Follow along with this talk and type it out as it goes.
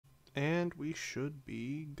And we should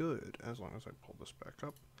be good, as long as I pull this back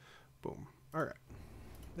up. Boom. Alright.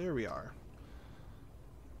 There we are.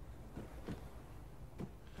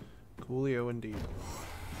 Coolio indeed.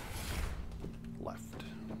 Left.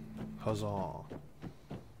 Huzzah.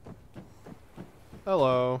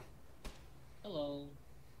 Hello. Hello.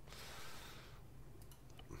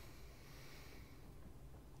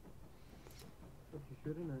 What you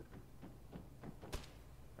shooting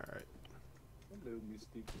at? Alright. Hello,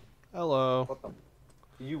 Misty. Hello. What the?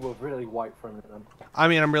 You were really white for a minute then. I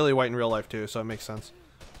mean, I'm really white in real life too, so it makes sense.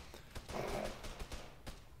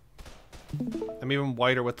 I'm even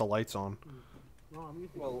whiter with the lights on. No, I'm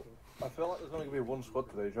using well, I feel like there's only gonna be one squad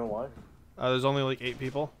today. Do you know why? There's only like 8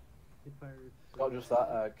 people. Not just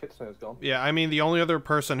that, Kitsune is gone. Yeah, I mean, the only other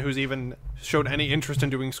person who's even showed any interest in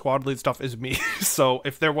doing squad lead stuff is me. So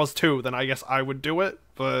if there was 2, then I guess I would do it.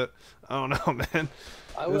 But I don't know, man.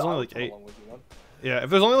 There's only like 8. Yeah, if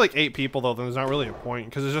there's only like 8 people though, then there's not really a point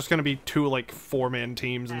because it's just gonna be 2 like 4-man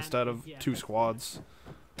teams instead of 2 squads.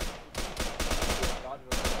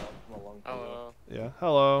 Hello. Yeah.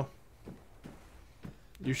 Hello.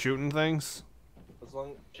 You shooting things? As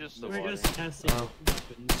long Just the We're water. just testing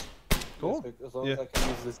weapons. Cool. As long Yeah. as I can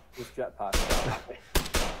use this jetpack.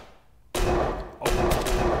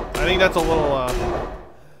 Oh. I think that's a little.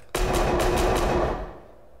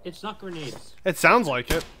 It's not grenades. It sounds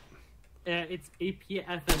like it. It's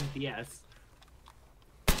APFMDS.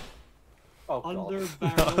 Oh, God. Under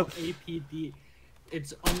barrel APD.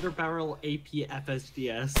 It's under barrel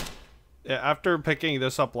APFSDS. Yeah. After picking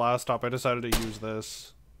this up last stop, I decided to use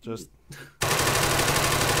this. Just. Oh,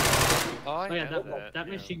 Oh yeah, have that yeah.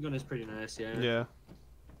 machine gun is pretty nice. Yeah. Yeah.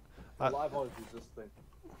 Well, I've always used this thing.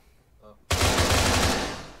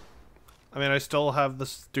 I mean, I still have the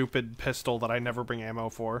stupid pistol that I never bring ammo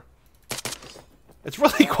for. It's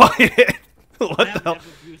really quiet. What I the have hell? never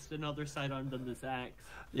used another sidearm than this axe.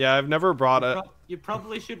 Yeah, I've never brought it. You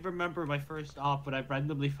probably should remember my first op when I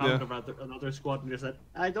randomly found another squad and just said,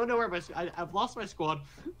 I don't know where I've lost my squad.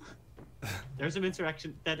 There's an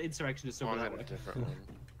insurrection. That insurrection is Oh, somewhere I that got a way. different one.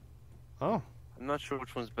 Oh. I'm not sure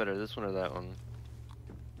which one's better, this one or that one.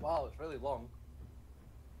 Wow, it's really long.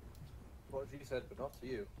 What she said, but not to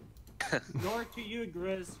you. Nor to you,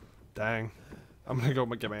 Grizz. Dang. I'm gonna go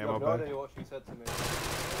get my You ammo have no back. idea what she said to me.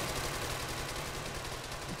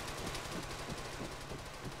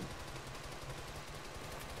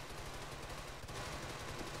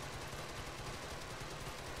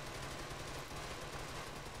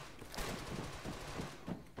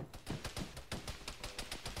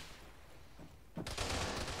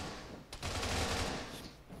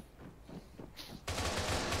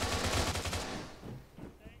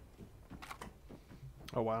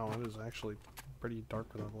 Oh wow, it is actually pretty dark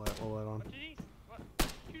without the light on. What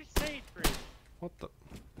did you say, Chris? What the?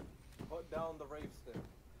 Put down the rave stick.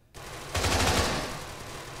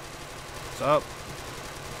 What's up?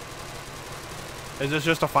 Is this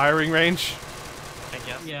just a firing range? I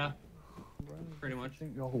guess. Yeah, pretty much.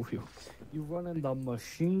 You running the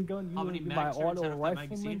machine gun? You How many wanna be my mags are inside auto of that rifleman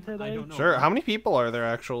magazine? I today? don't know. Sure. How many people are there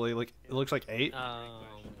actually? Like, it looks like 8. 400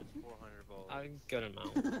 volts. A good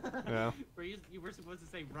amount. Yeah. You were supposed to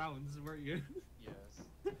say rounds, weren't you?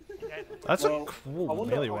 Yes. That's Well, a cool I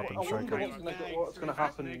wonder- melee I weapon wonder striker. what's gonna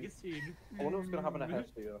happen. I wonder what's gonna happen to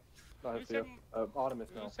Hestia. Not Hestia. Artemis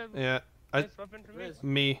now. Yeah. I weapon for me?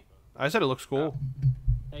 me. I said it looks cool.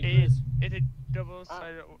 Hey, Grizz. It's a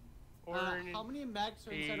double-sided How many mags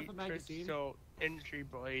are inside of a magazine? So entry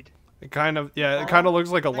blade. It kind of it kind of looks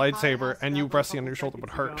like a Like I lightsaber, asked and that you a pressing on couple your shoulder would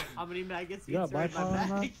seconds hurt. ago. How many magazines Yeah, are in my bipod on that?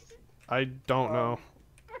 bag? I don't know.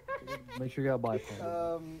 Make sure you got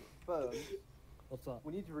bipolar. Burn, What's up?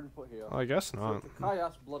 we need your input here. I guess not. So, Kai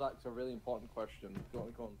asked Blood Axe a really important question. Go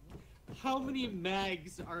on. How many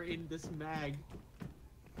mags are in this mag?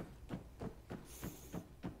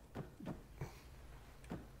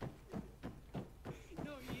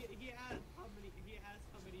 No, he asked how many. He asked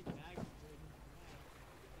how many mags are in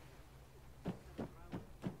this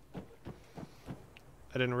mag.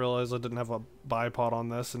 I didn't realize I didn't have a bipod on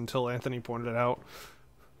this until Anthony pointed it out.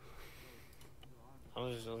 I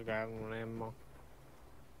was just grabbing one ammo.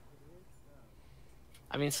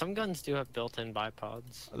 I mean, some guns do have built-in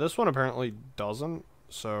bipods. This one apparently doesn't,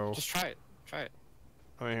 so Just try it. Try it.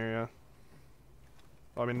 I mean, yeah.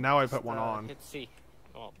 Well, I mean, now I put one on. Hit C.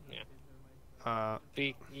 Well, yeah. I But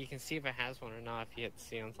you can see if it has one or not if you hit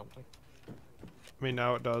C on something. mean,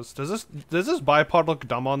 now it does. Does this bipod look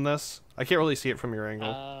dumb on this? I can't really see it from your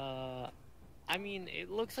angle. I mean,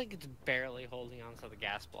 it looks like it's barely holding onto the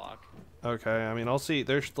gas block. Okay, I mean, I'll see.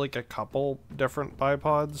 There's like a couple different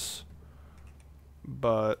bipods,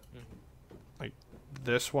 but like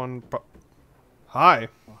this one... Hi.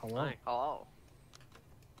 Hello? Hi. Hello.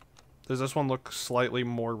 Does this one look slightly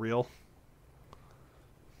more real?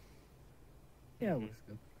 Yeah, it looks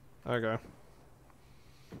good. Okay.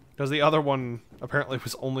 Because the other one apparently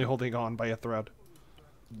was only holding on by a thread.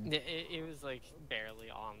 It was like barely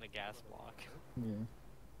on the gas block, Yeah.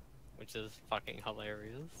 which is fucking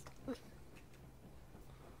hilarious.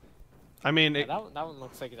 I mean, Yeah, that one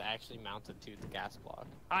looks like it's actually mounted to the gas block.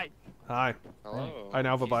 Hi. Hi. Hello. I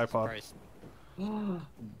now have a Jesus bipod. Christ.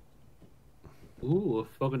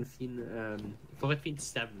 For et fint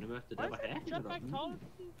stevnemøte. Det var helt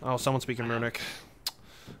Oh, someone's speaking Runic.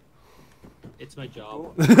 It's my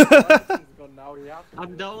job. Now he has to I'm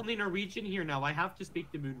do the it. only Norwegian here now. I have to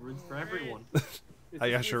speak the moon runes for everyone. Is I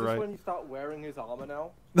this- guess is you're this right. when you start wearing his armor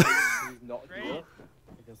now? He's not Great. here.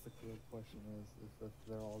 I guess the real question is if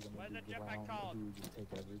they're all Why gonna the be jetpack around, called? do you just take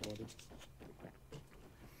everybody?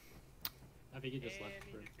 I think he just left. And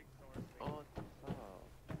he For... just ignores me.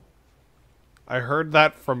 I heard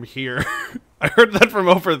that from here. I heard that from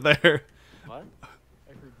over there. What?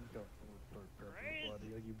 I heard you go for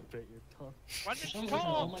everybody, like you bit your tongue. What's it Sounds like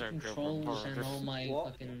all called? my controls and all my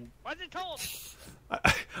What? fucking. What's it called?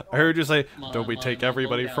 I heard you say, My, don't we my- take my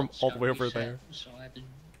everybody loadouts from all the got way over reset, there? So I had to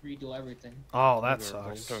redo everything. Oh, that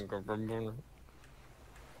sucks.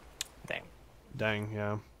 Damn. Dang,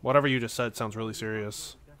 yeah. Whatever you just said sounds really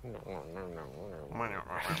serious.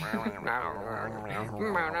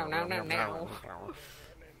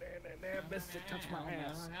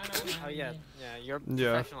 Oh yeah, you're a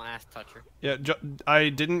Yeah. professional ass toucher. Yeah, I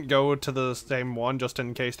didn't go to the same one just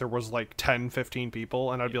in case there was like 10, 15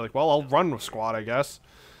 people, and I'd be like, well, I'll run with squad, I guess.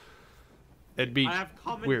 It'd be I have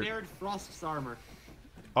weird. commandeered Frost's armor.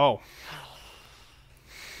 Oh,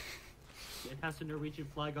 It has a Norwegian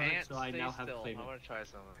flag on it, so I now have still. claim I it. want to try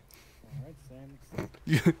something. Alright,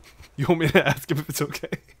 Sam. you want me to ask him if it's okay?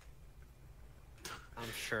 I'm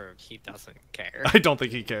sure he doesn't care. I don't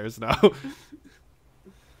think he cares now.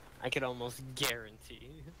 I could almost guarantee.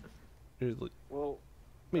 Well,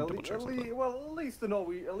 Me at, double check something.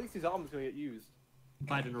 at least his armor's gonna get used.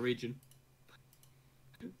 By the Norwegian.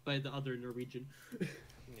 By the other Norwegian.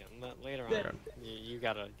 Yeah, later on, you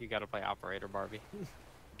gotta play Operator Barbie.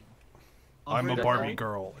 I'm a Operator Barbie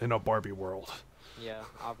girl in a Barbie world. Yeah,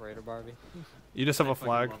 Operator Barbie. You just have I a fucking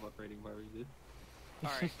flag. love operating Barbie, dude.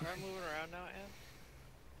 Alright, we're moving around now, Ed.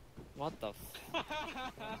 What the?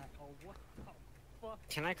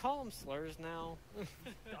 Can I call him slurs now?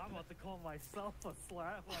 I'm about to call myself a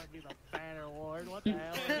slap. I want to be the Banner Lord. What the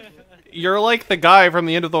hell? You're like the guy from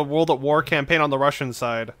the End of the World at War campaign on the Russian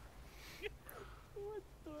side.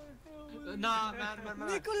 Nah, man.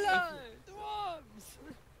 Nikolai, the worms.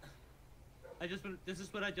 This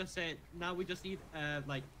is what I just said. Now we just need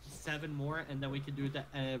like 7 more, and then we can do the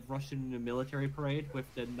Russian military parade with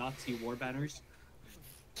the Nazi war banners.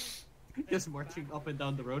 Just marching up and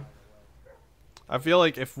down the road. I feel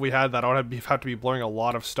like if we had that, I would have to be blurring a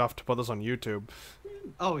lot of stuff to put this on YouTube.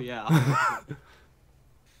 Oh yeah.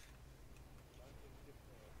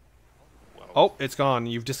 Oh, it's gone.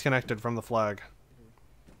 You've disconnected from the flag.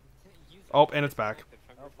 Oh, and it's back.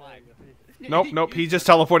 Nope. He's just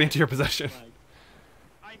teleporting to your possession.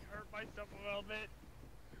 I hurt myself a little bit.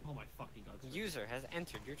 Oh my fucking god. User has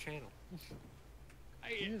entered your channel.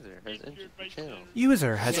 User has entered my channel.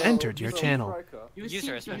 User has So, entered your so channel. Striker, You User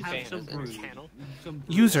seem has to been have banned some as a bruise. channel. Some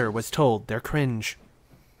User bruises. was told they're cringe.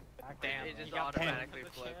 Damn, It just you got banned automatically from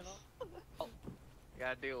the flips. channel. You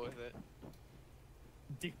gotta deal with it.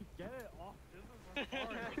 Dude, get it off. This is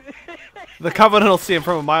hard. The Covenant will see him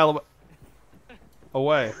from a mile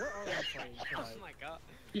away. Where are we playing Oh tonight? my god.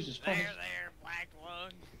 Jesus There, Christ. black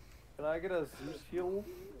lung. can I get a Zeus heal?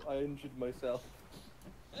 I injured myself.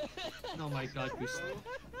 Oh my god, you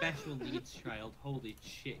special needs child. Holy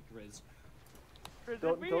shit, Grizz. Chris,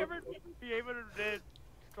 Don't- if we don't- ever be able to did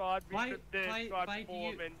squad Why- squad why do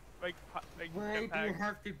form you- and like Why do you impact.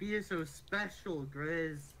 have to be so special,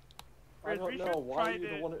 Grizz? I Chris, don't we know. should Why try are you the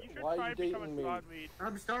to- one? you should Why try are you to become a dating me? squad lead.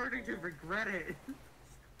 I'm starting to regret it.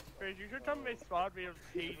 Chris, you should become a squad lead of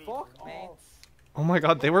Hades. Fuck off. Oh my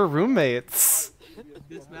god, they were roommates.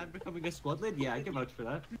 This man becoming a squad lead? Yeah, I can vouch for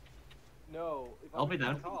that. No, if I'll be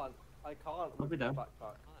down. I can't I'll with be this down.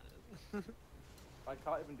 backpack. I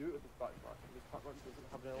can't even do it with this backpack. This backpack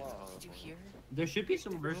doesn't have any alarm. Did you hear? There should be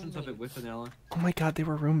some versions of it with vanilla. Oh my god, they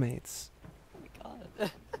were roommates. Oh my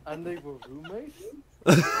god. And they were roommates?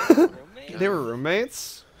 They were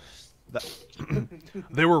roommates?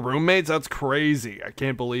 They were roommates? That's crazy. I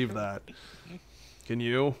can't believe that. Can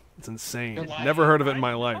you? It's insane. Never heard of it in my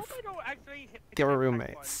I hope life. I don't actually hit the They were jetpack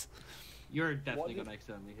roommates. You're definitely did- gonna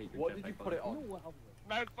accidentally hit your What did you jetpack put it button. on? button.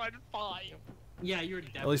 Mount 5. Yeah, you're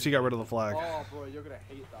definitely. At least you got rid of the flag. Oh, bro, you're gonna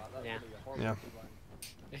hate that. That's Yeah. gonna be a horrible Yeah. headline.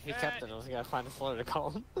 If you kept it, I was gonna find a slur to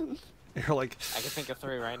call him. You're like, I can think of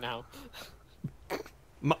 3 right now.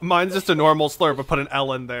 Mine's just a normal slur, but put an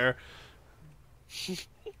L in there.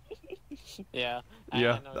 Yeah.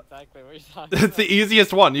 Yeah. I know exactly what you're talking about. It's the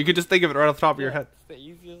easiest one. You could just think of it right off the top of your head. It's the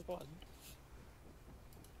easiest one.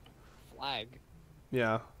 Flag.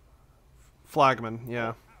 Yeah. Flagman,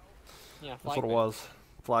 yeah. Yeah, That's what it was.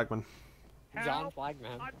 Flagman. John Help!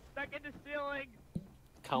 Flagman. I'm stuck in the ceiling.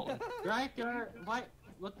 Cone. Right, why?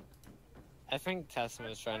 What? I think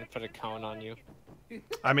Testament is trying to put a cone on you.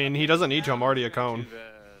 I mean, he doesn't need you. I'm already a cone.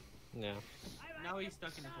 Yeah. Now he's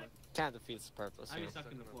stuck in the floor. Kind of defeats the purpose. Now You he's know?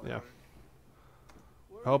 stuck in the floor. Yeah.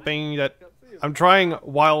 Hoping that I'm trying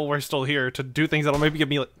while we're still here to do things that'll maybe give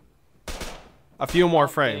me like a few more Oh,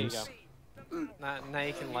 there you frames. go. Now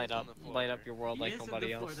you can light up your world He like is in nobody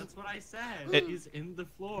the floor. else. That's what I said. It- He's in the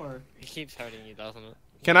floor. It keeps hurting you, doesn't it?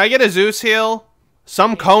 Can I get a Zeus heal?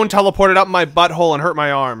 Some cone teleported up my butthole and hurt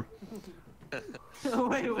my arm.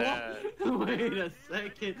 Wait, what? Wait a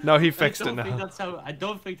second. No, he fixed I it don't think now. that's how. I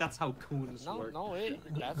don't think that's how cones No, work. no,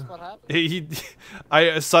 that's what happened.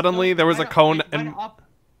 I suddenly there was a cone and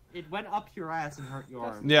It went up your ass and hurt your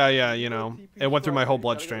arm. yeah, you know, it went through my whole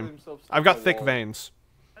bloodstream. I've got thick veins.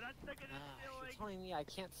 And I'm stuck in the You're ceiling. telling me I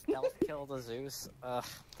can't stealth kill the Zeus? Ugh,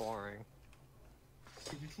 boring.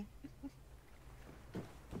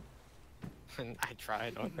 And I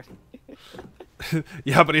tried already.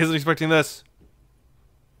 Yeah, but he isn't expecting this.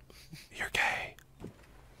 You're gay.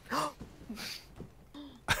 I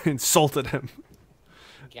insulted him.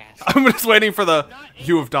 Gas. I'm just waiting for the Not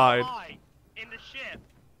you have in died. In the ship.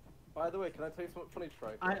 By the way, can I tell you something funny,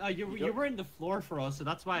 Trey? You were in the floor for us, so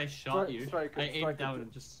that's why I shot you. Striker, I aimed Striker, down do-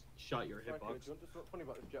 and just shot your Striker, do hitbox. you know what's funny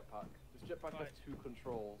about this jetpack? This jetpack has What? 2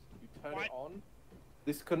 controls. You turn What? it on.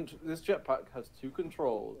 This jetpack has 2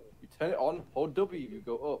 controls. You turn it on, hold W, you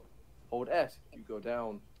go up. Hold S, you go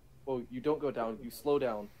down. Well, you don't go down, you slow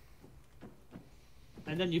down.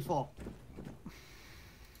 And then you fall.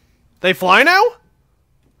 They fly now?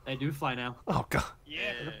 They do fly now. Oh god.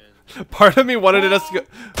 Yeah. Part of me wanted us to go.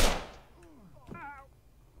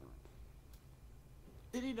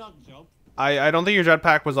 Did he not jump? I don't think your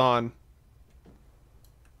jetpack was on.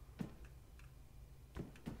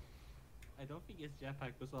 I don't think his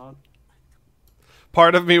jetpack was on.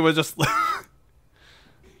 Part of me was just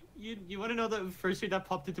You want to know the first thing that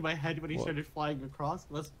popped into my head when he What? started flying across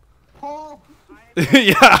was Paul.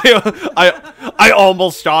 yeah, I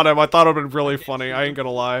almost shot him. I thought it would been really funny. I ain't gonna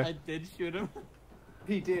I lie. did shoot him.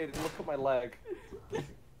 He did, look at my leg.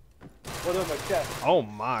 What on my chest? Oh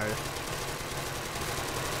my.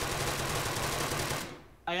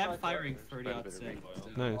 I am firing 30 Better out bit of 6. recoil.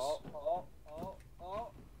 Nice. Paul.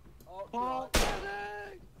 Uh,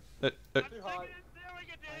 I'm stuck in the ceiling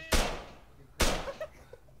again.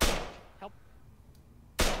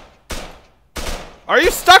 Are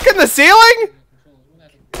you stuck in the ceiling?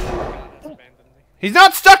 He's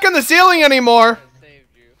not stuck in the ceiling anymore. Saved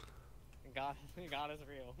you. God is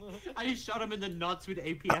real. I shot him in the nuts with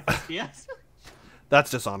APFSDS.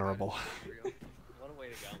 That's dishonorable. What a way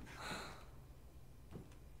to go.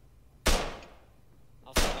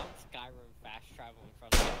 Also, don't Skyrim fast travel in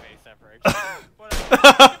front of my face ever again. But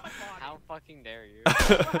I How fucking dare you? my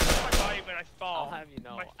body when I fall. I'll have you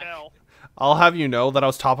know. I fell. I'll have you know that I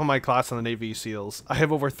was top of my class in the Navy SEALs. I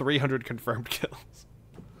have over 300 confirmed kills.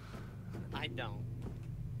 I don't.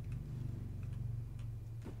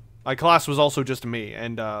 My class was also just me,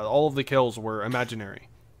 and all of the kills were imaginary.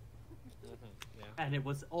 Yeah, And it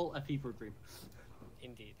was all a fever dream.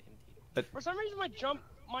 indeed. For some reason, my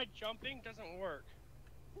jumping doesn't work.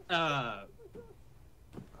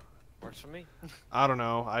 Works for me. I don't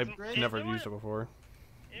know. I've Great. never used it before.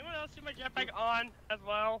 Anyone else see my jetpack on as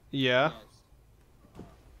well? Yeah.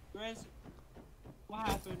 Chris, what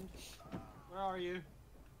happened? Where are you?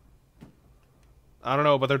 I don't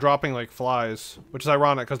know, but they're dropping like flies, which is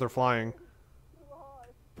ironic because they're flying.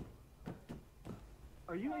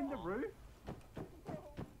 Are you in the roof?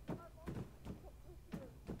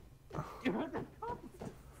 You're on the top of the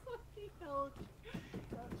fucking hell.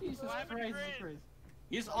 Jesus What happened to Christ, Chris? Chris.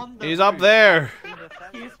 He's on the He's roof. up there.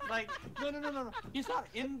 He's like, no. He's not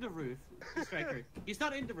in the roof. Striker. He's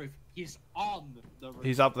not in the roof. He's on the roof.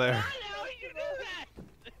 He's up there. How did you do that?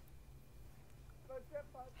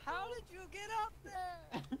 How did you get up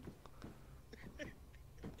there?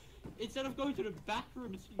 Instead of going to the back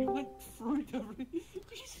rooms, you went through the roof.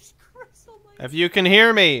 Jesus Christ, oh my If you can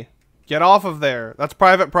hear me, get off of there. That's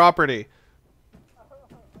private property.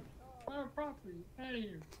 Our property, out of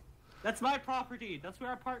here. That's my property. That's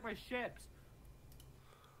where I park my ships.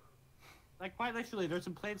 Like, quite literally, there's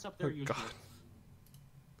some planes up there Oh, usually. God.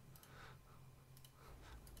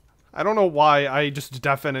 I don't know why I just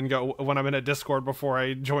deafen and go when I'm in a Discord before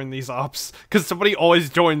I join these ops. Because somebody always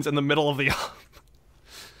joins in the middle of the op.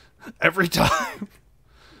 Every time.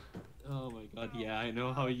 Oh my god, yeah, I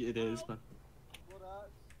know how it is, man.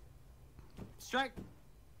 Strike!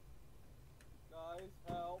 Guys,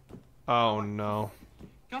 help. Oh no.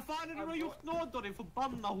 Hva fan är det du har gjort nå då, din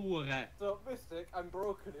förbanna hore? So, Mystic, I'm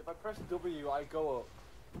broken. If I press W, I go up.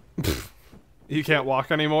 You can't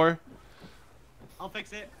walk anymore? I'll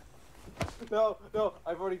fix it. No, no,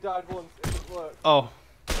 I've already died once. It didn't work. Oh.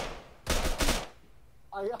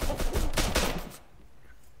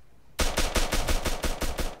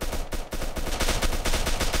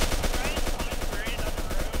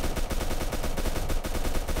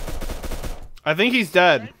 I think he's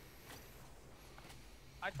dead.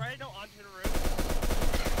 I tried to go onto the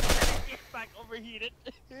roof. Get back overheated.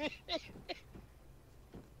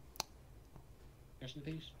 Rest in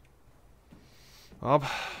peace. Oh.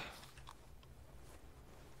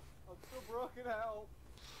 I'm still broken, help.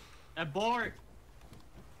 Abort!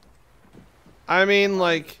 I mean,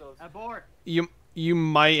 like, Abort! you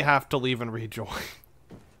might have to leave and rejoin.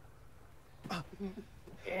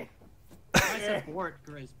 Press abort,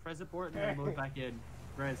 Grizz. Press abort and then load back in.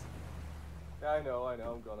 Grizz. Yeah, I know,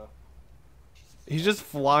 I'm gonna. He's just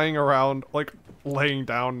flying around, like, laying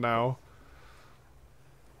down now.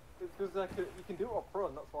 It's because you can do it up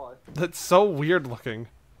front, that's why. That's so weird looking.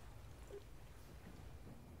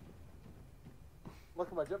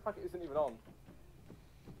 Look, my jetpack isn't even on.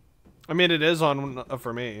 I mean, it is on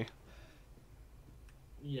for me.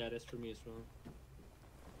 Yeah, that's for me as well.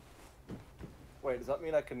 Wait, does that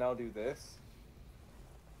mean I can now do this?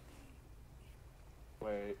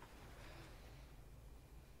 Wait.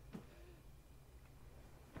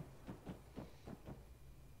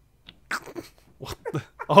 What the?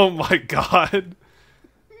 Oh my god.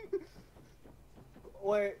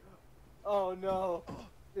 Wait. Oh no.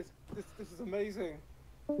 This is amazing.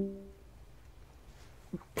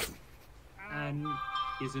 And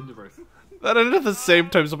he's in the roof. That ended at the same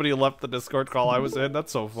time somebody left the Discord call I was in.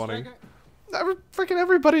 That's so funny. Freaking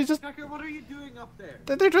everybody's just. Striker, what are you doing up there?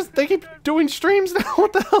 They keep doing streams now.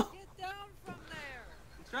 What the hell? Get down from there!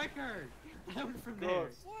 Striker! Get down from there!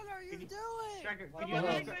 What are you doing? Striker, can you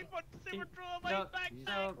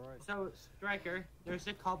So, Striker, there's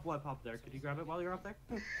a cobweb up there. Could you grab it while you're up there?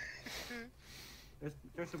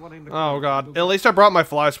 There's one in the Oh god. At least I brought my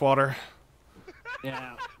fly swatter.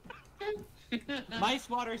 Yeah. My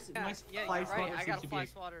swatters. Yeah, My yeah, fly you're right. swatter I seems got a to fly be.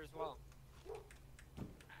 swatter as well.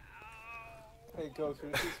 Hey, Ghost, can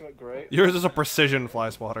you see something great? Yours is a precision fly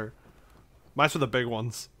swatter. Mine's for the big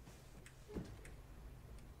ones.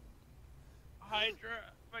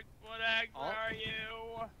 Hydra, like, what eggs are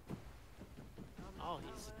you? Oh,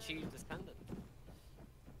 he's achieved descendant.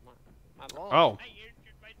 My lord. Oh. I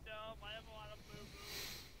injured myself. I have a lot of boo-boo.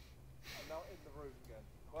 I'm now in the room again.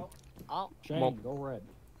 Well. Oh. Shane, Well- go red.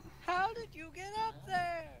 How did you get up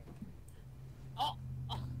there? Oh.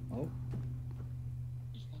 Oh.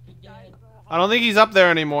 He's fucking dead. I don't think he's up there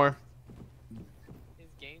anymore. His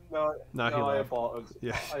game. No, No, he I left. aborted.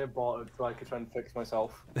 Yeah. I aborted so I could try and fix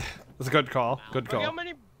myself. That's a good call. Good Look how call.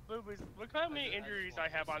 many boo-boos. Look how many injuries I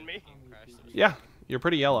have on me. Yeah, you're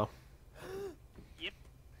pretty yellow. Yep.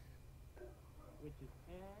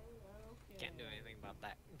 Can't do anything about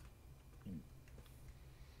that.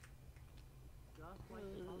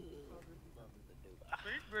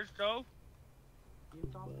 Where's Bristow?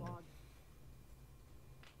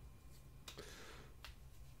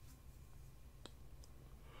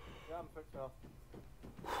 Yeah, I'm fixed now.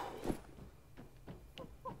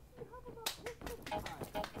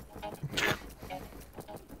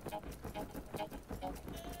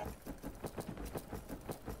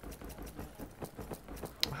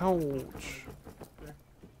 Ouch.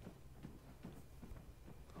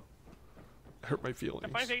 Hurt my feelings. The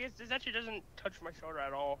funny thing is, this actually doesn't touch my shoulder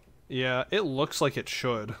at all. Yeah, it looks like it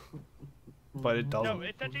should, but it doesn't. No,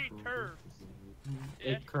 it's actually curves.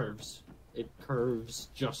 It curves. It curves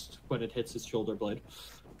just when it hits his shoulder blade.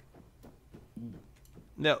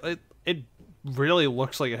 No, it really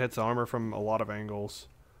looks like it hits armor from a lot of angles.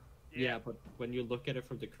 Yeah, but when you look at it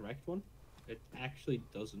from the correct one, it actually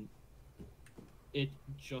doesn't. It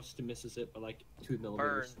just misses it by like 2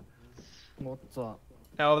 millimeters. What's up?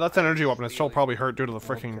 Now, if that's an energy weapon, it still probably hurt due to the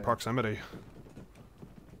freaking Okay. proximity.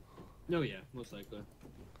 No, yeah, most likely.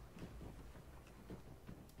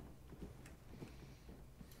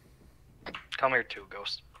 Come here too,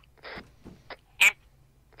 Ghost.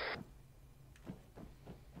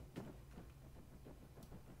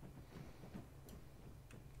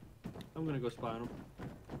 I'm gonna spy on him.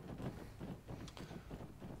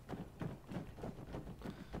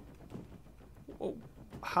 Oh,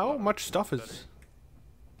 how much stuff is?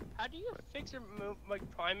 How do you fix your like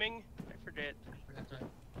priming? I forget.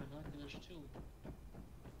 Binoculars too.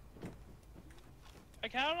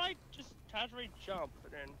 Like how do I just casually jump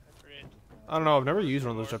and then I forget. I don't know. I've never used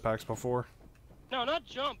one of those jetpacks before. No, not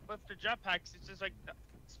jump, but the jetpacks. It's just like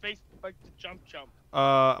space, like the jump.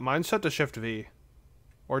 Mine's set to Shift V,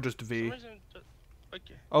 or just V. For some reason, like,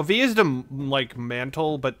 Oh, V is to like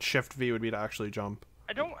mantle, but Shift V would be to actually jump.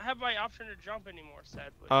 I don't have my option to jump anymore,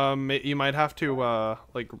 sadly. You might have to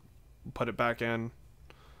like put it back in.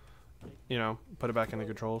 You know, put it back in the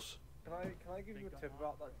controls. Can I give you a tip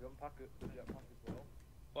about that jump pack, the jetpack as well?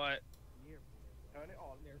 What? Turn it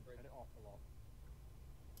on, turn it off a lot.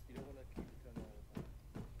 You don't want to keep it turned on all the time.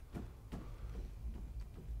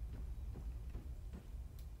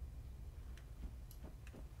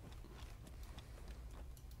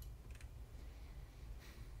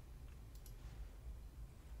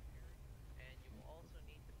 And you will also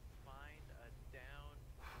need to find a down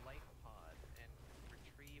light pod and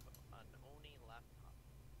retrieve an Oni laptop.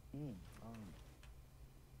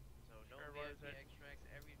 So no VIP extracts,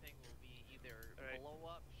 everything will be either blow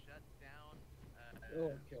up, shut down,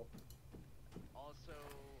 kill. Also,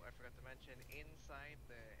 I forgot to mention, inside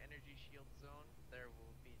the energy shield zone, there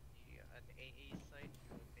will be an AA site.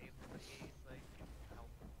 You will enable the AA site to help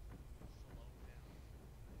slow down.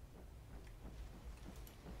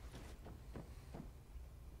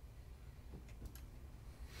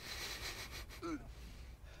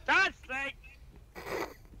 That's like.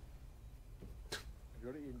 You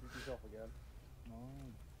already injured yourself again. No.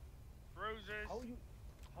 Bruises. How are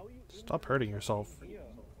you Stop hurting yourself.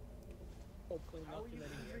 Hopefully not too many in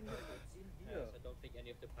here? I don't think any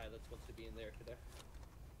of the pilots wants to be in there today.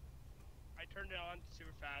 I turned it on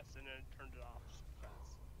super fast and then turned it off super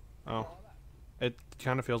fast. Oh, it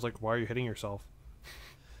kind of feels like, why are you hitting yourself?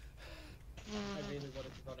 I really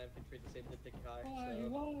wanted to run infantry the same did the guy.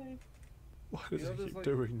 Why? Why is he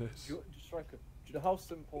doing this? Striker, do you know how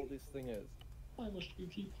simple this thing is? Why must you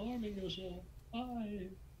keep harming yourself? Why?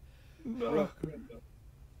 No.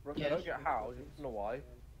 Rook, I don't get how. I don't know why.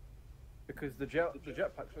 Because the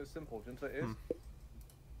jetpack's so simple. Do you know what it is?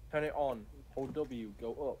 Turn it on. Hold W.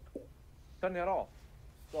 Go up. Turn it off.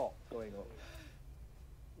 Stop going up.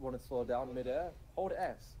 Want to slow down mid-air? Hold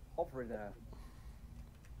S. Hover in air.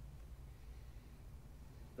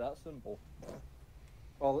 That simple.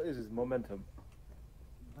 All it is momentum.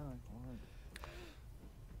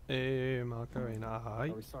 Hey, Macarena, hi.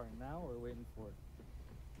 Are we starting now or waiting for it?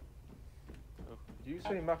 Did you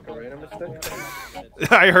say Macarena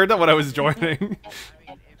mistake? I heard that when I was joining.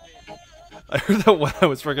 I heard that when I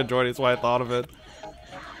was freaking joining, that's why I thought of it.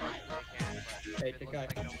 Hey, the guy.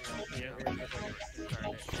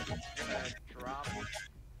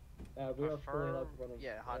 We're fully allowed to run him.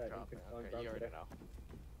 Yeah, hot drop. on Okay, ground you already today. know.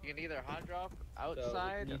 You can either hot drop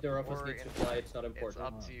outside So neither of us or needs to fly, it's not important.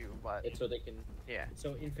 It's up to you, but It's so they can. yeah.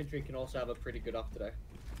 So infantry can also have a pretty good off today.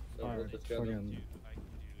 So we'll just go. Ooh,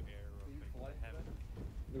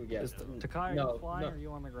 yes. Takai, No, are you flying no. or are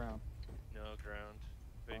you on the ground? No ground.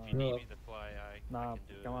 But if Uh, you need me to fly, I Nah, can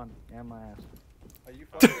do it. come on, and my ass. Are you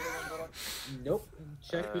flying? Nope.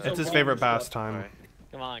 Check who's It's on his board favorite and stuff. pastime.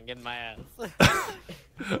 Come on, get in my ass.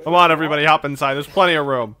 Come on, everybody, hop inside. There's plenty of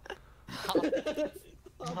room. Hop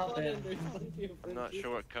in, there's plenty of I'm not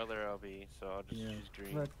sure what color I'll be, so I'll just choose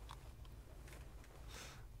green. But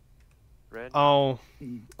Red? Oh,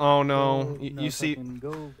 oh no! no, You see, fucking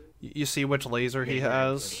go. you see which laser he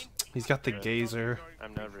has? He's got the gazer.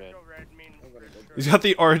 I'm not red. He's got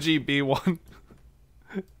the RGB one.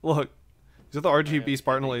 Look, he's got the RGB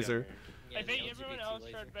Spartan laser. I think everyone else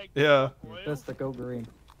should make Yeah. That's the go green.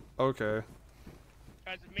 Okay.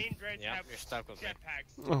 Guys, the main dreads Yep, have you're stuck with me.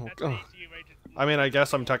 jetpacks. Oh That's god. an easy way to... I mean, I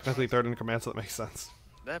guess I'm technically third in command, so that makes sense.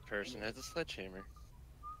 That person has a sledgehammer.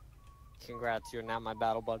 Congrats, you're now my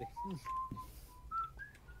battle buddy.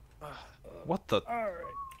 What the? Alright.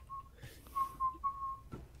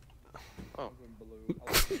 Oh.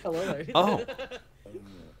 Hello. Oh.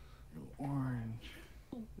 Orange.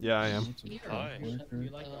 Yeah, I am. Hi. Do you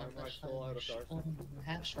like the armor I stole out of Darcy?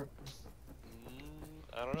 Half circle.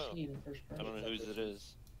 I don't know. I don't know whose it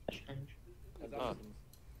is. Oh,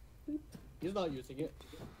 He's not using it.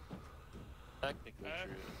 technically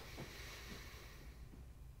true.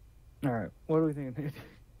 All right, what do we think?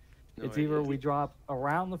 No It's either idea. we drop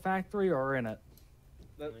around the factory or in it.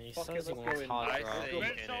 He Fuck it, says he let's wants go in. hot I drop. say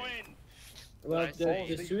Let's go in. Well, I say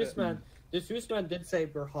the Zeusman did say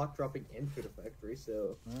we're hot dropping into the factory,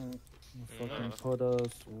 so. Fucking put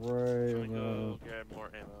us right Let me go about grab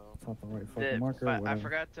more ammo. top the right fucking marker. I Whatever.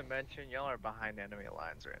 forgot to mention, y'all are behind enemy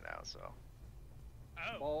lines right now, so.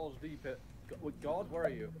 Oh. Balls deep it. God, where are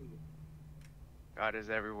you? God is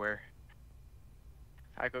everywhere.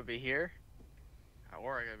 I could be here,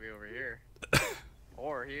 or I could be over here,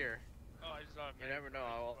 or here. Oh, I just thought You never know.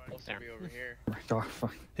 I'll also be over here.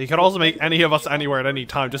 He could also make any of us anywhere at any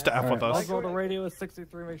time just to F with us. Also, the radio is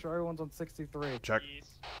 63. Make sure everyone's on 63. Check.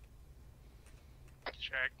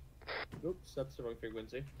 Check. Oops, that's the wrong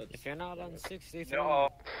frequency. That's... If you're not on 63, No.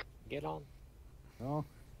 get on. No.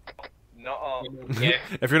 No.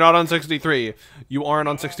 If you're not on 63, you aren't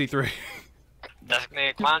on 63.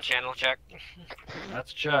 Designated clown channel check.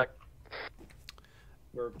 That's a check.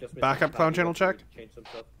 We're just Backup clown channel check? Change some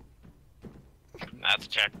stuff. That's a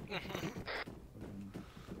check.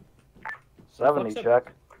 70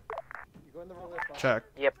 check. You go in the wrong list, man. Check.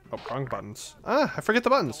 Yep. Oh, wrong buttons. Ah, I forget the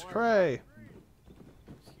buttons. Hooray.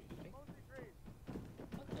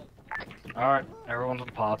 Alright, everyone's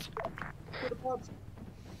with pods.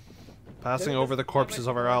 Passing over the corpses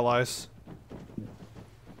of our allies.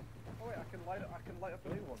 Oh wait, I can light up the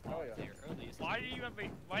new one. Oh yeah. Why do you have a?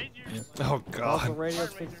 Why did you? Oh Also, god. radio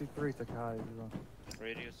 63 to Kai.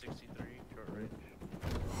 Radio 63, short range.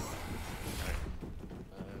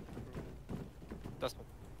 That's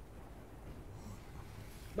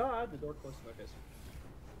No, I had the door close to my face.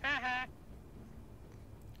 Haha.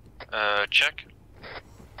 Check.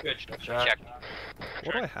 Good. Check.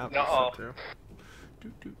 What do I have? No.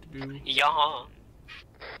 Yeah.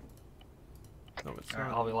 No, it's Alright,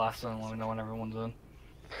 not. I'll be last in. Let me know when everyone's in.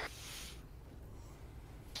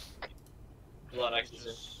 Blood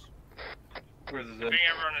access. Where's this I think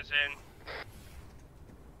everyone is in.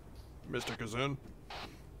 Mr. Kazun.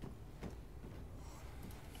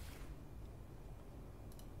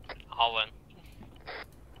 All in.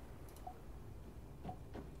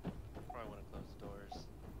 Probably want to close the doors.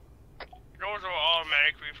 Doors will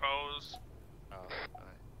automatically close. Oh,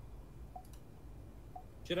 alright.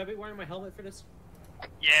 Should I be wearing my helmet for this?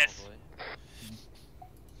 Yes.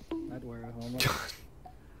 I'd wear a helmet.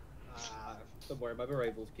 Don't worry, my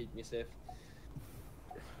beret will keep me safe.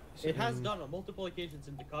 It has done on multiple occasions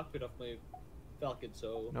in the cockpit of my Falcon,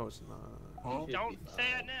 so... No, it's not. Don't say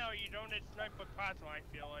it now. You don't need snipe with plasma. I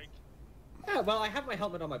feel like. Yeah, well, I have my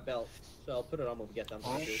helmet on my belt, so I'll put it on when we get down to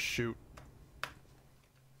the Shoot.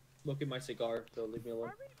 Smoking my cigar, so leave me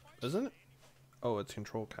alone. Isn't it? Oh, it's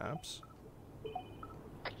control caps.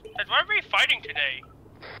 Why are we fighting today?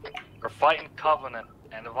 We're fighting Covenant,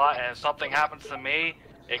 and if something happens to me,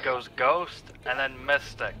 it goes Ghost and then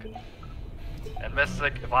Mystic. And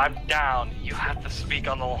Mystic, if I'm down, you have to speak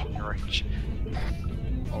on the long range.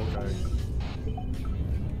 Okay.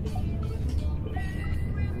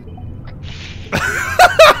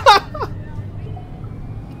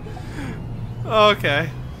 Okay.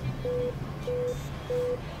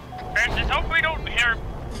 Francis, hope we don't hear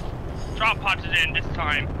drop pods in this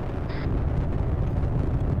time.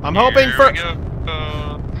 I'm hoping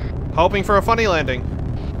for a funny landing.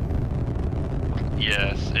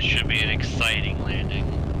 Yes, it should be an exciting landing.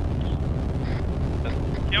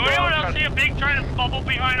 Did anyone else see a big giant bubble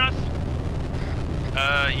behind us?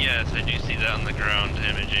 Yes, I do see that on the ground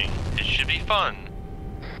imaging. It should be fun.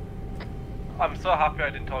 I'm so happy I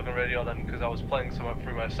didn't talk on radio then, because I was playing something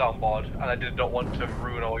through my soundboard, and I did not want to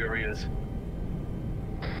ruin all your ears.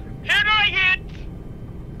 Who did I hit?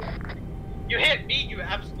 You hit me, you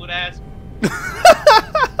absolute ass!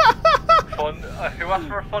 Fun. Who asked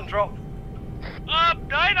for a fun drop?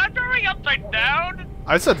 Guys, I'm turning upside down!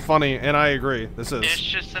 I said funny, and I agree. This is. It's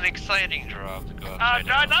just an exciting drop to go Guys,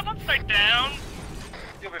 upside down. I'm upside down!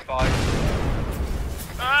 You'll be fine.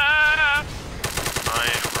 I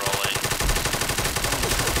am rolling.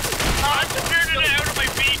 I'm secured it out of my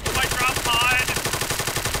feet to my drop pod.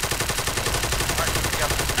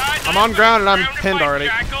 Guys, I'm on ground and I'm surrounded pinned by already.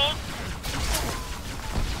 Jackals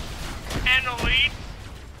and elite.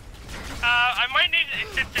 I might need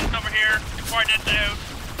assistance over here before I get out.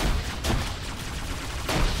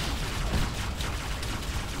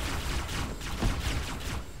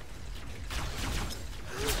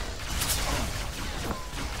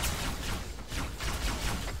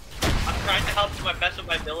 I'm trying to help to my best of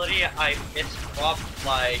my ability. I misdropped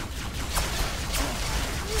like...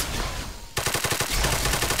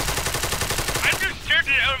 I'm just scared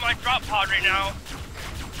to get out of my drop pod right now.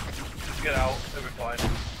 Just get out, it'll be fine.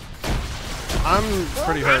 I'm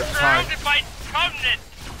pretty hurt. I'm Hi. surrounded by Covenant.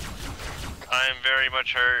 I am very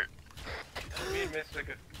much hurt. Me and Mystic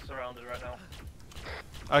are surrounded right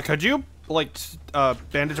now. Could you, like,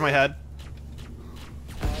 bandage my head?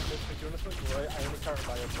 Mystic, you wanna switch right? I only carry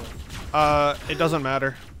by your phone. It doesn't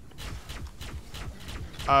matter.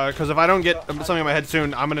 Because if I don't get something in my head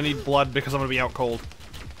soon, I'm gonna need blood because I'm gonna be out cold.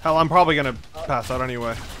 Hell, I'm probably gonna pass out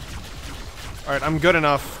anyway. Alright, I'm good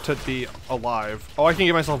enough to be alive. Oh, I can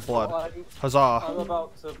give myself blood. Huzzah.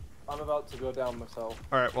 I'm about to go down myself.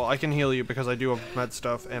 Alright, well, I can heal you because I do have med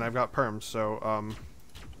stuff and I've got perms, so,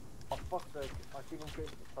 Oh, fuck's sake. I keep on getting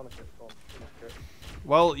the ton of shit. Go on,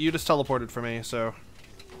 well, you just teleported for me, so...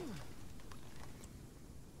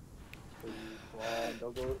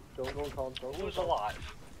 Don't go in comms. Who's alive?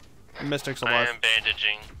 Mystic's I alive. am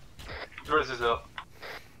bandaging. Yours is up.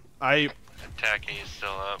 Attacking is still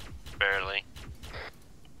up. Barely.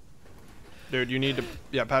 Dude, you need to...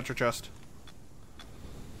 Yeah, patch your chest.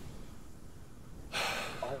 I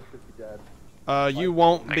should be dead. You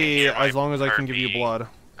won't be as long as I can give you blood.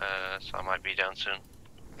 So I might be down soon.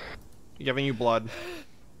 Giving you blood.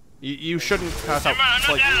 You shouldn't pass out. I'm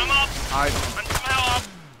not down, I'm up! I'm somehow up!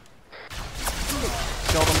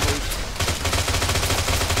 Kill them, please.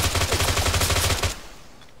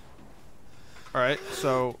 Alright,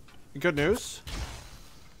 so... Good news.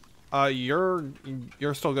 You're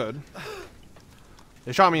still good.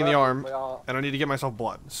 They shot me in the arm, and I need to get myself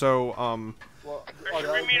blood. So, Where's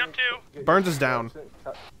your me up to? Burns is down.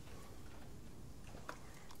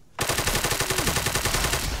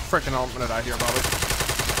 Frickin' I'm gonna die here, Bobby.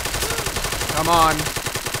 Come on.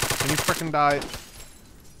 Can you frickin' die?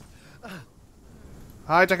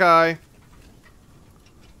 Hi, Takai.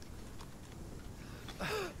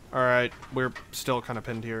 Alright, we're still kind of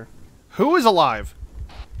pinned here. Who is alive?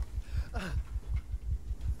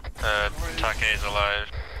 Take is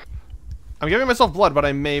alive. I'm giving myself blood, but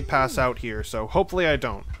I may pass out here, so hopefully I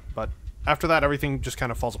don't. But after that, everything just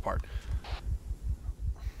kind of falls apart.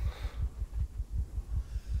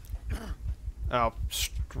 Oh,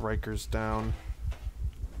 Striker's down.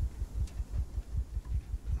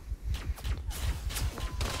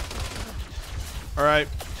 Alright.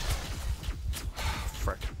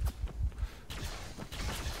 Frick.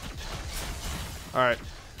 Alright.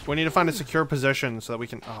 We need to find a secure position so that we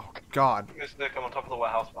can... Oh, God. Mystic, I'm on top of the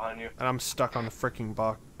warehouse behind you. And I'm stuck on the fricking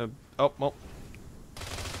box. Oh, well.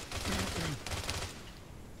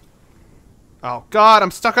 Oh, God,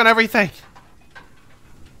 I'm stuck on everything!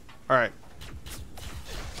 Alright.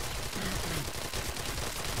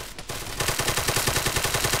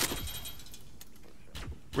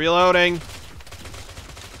 Reloading.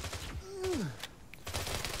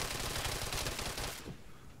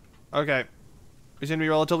 Okay. We seem to be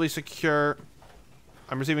relatively secure.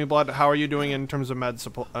 I'm receiving blood. How are you doing in terms of med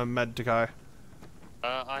Takai?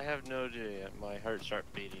 I have no idea yet. My heart starts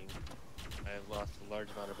beating. I have lost a large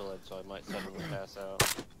amount of blood, so I might suddenly pass out.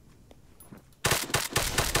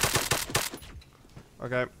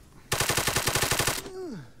 Okay.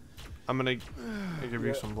 I'm gonna give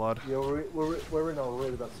you some blood. Yeah, we're in a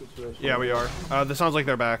really bad situation. Yeah, we are. This sounds like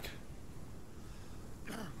they're back.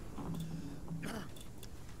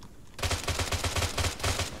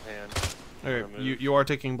 Okay, you are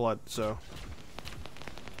taking blood, so.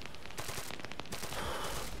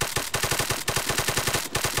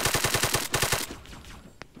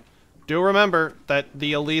 Do remember that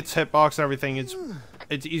the elite's hitbox and everything is,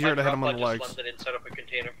 it's easier to hit them on the legs. Set up a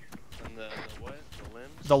container. And the what? The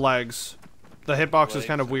limbs? The legs. The hitbox is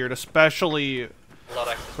kind of weird, especially. A lot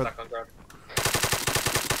of access back on ground.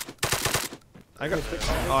 I got.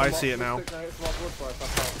 Oh, I see it now.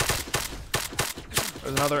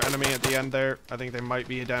 There's another enemy at the end there. I think they might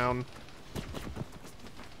be down.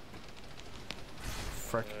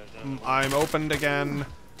 Frick. I'm opened again.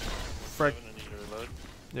 Frick.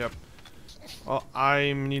 Yep. Well,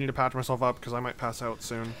 I'm needing to patch myself up because I might pass out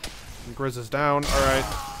soon. And Grizz is down. Alright.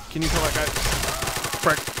 Can you kill that guy?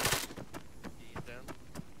 Frick.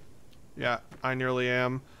 Yeah, I nearly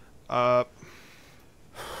am.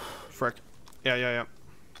 Frick. Yeah.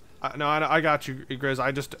 No, I got you, Grizz.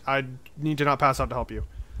 I need to not pass out to help you.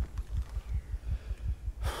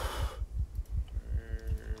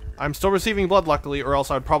 I'm still receiving blood, luckily, or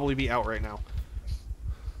else I'd probably be out right now.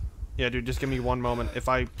 Yeah, dude, just give me one moment if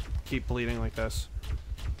I keep bleeding like this.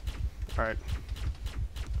 Alright.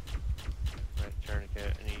 Right,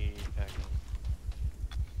 tourniquet, any packing.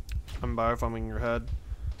 I'm biofoaming your head.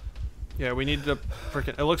 Yeah, we need to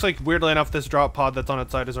frickin'... It looks like, weirdly enough, this drop pod that's on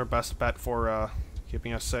its side is our best bet for,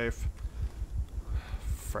 keeping us safe.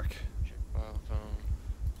 Frick.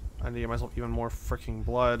 I need to get myself even more fricking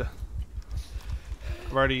blood.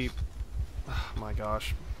 I've already... Oh my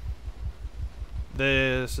gosh.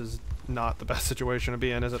 This is not the best situation to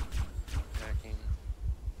be in, is it? Packing.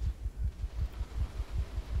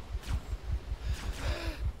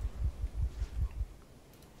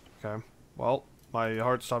 Okay. Well, my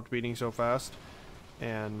heart stopped beating so fast.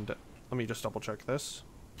 And let me just double check this.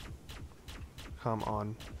 Come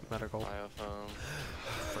on, medical. Biophone.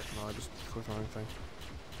 Frick, no, I just clicked the wrong thing.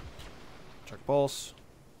 Check pulse.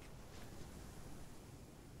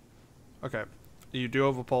 Okay, you do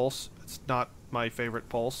have a pulse. It's not my favorite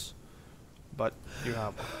pulse, but you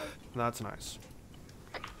have one. And that's nice.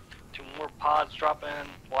 2 more pods drop in.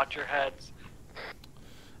 Watch your heads.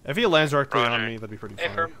 If he lands directly on me, that'd be pretty funny.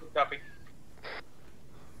 Affirm, copy.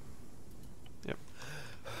 Yep.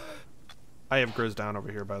 I have Grizz down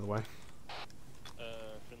over here, by the way.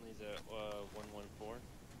 Finley's at 114.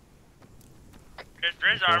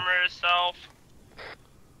 Grizz armor itself.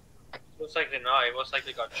 Most likely not. He most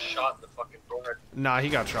likely got shot in the fucking forehead. Nah, he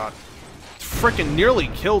got shot. Frickin' nearly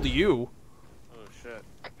killed you. Oh shit.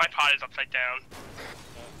 My pod is upside down.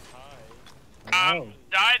 Oh.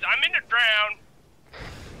 I'm in the drown.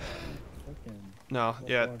 No,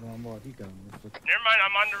 yeah. Never mind,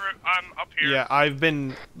 I'm up here. Yeah, I've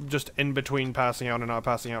been just in between passing out and not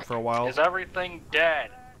passing out for a while. Is everything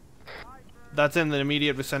dead? That's in the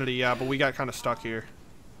immediate vicinity, yeah, but we got kind of stuck here.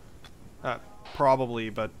 Probably,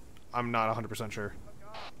 but I'm not 100% sure.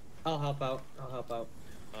 I'll help out.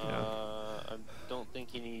 I don't think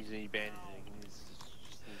he needs any bandaging. He just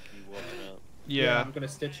needs to be woken up. Yeah. I'm gonna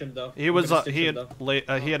stitch him though. He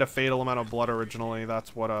had a fatal amount of blood originally.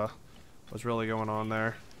 That's what was really going on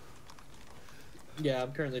there. Yeah,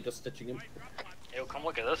 I'm currently just stitching him. Yo, come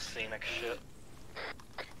look at this scenic shit.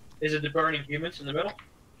 Is it the burning humans in the middle?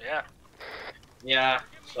 Yeah. Yeah,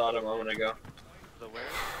 saw it a moment ago. The where?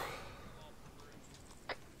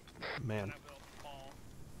 Man.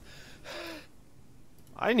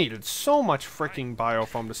 I needed so much freaking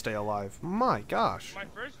biofoam to stay alive. My gosh. My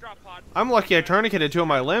first drop pod. I'm lucky I tourniqueted 2 of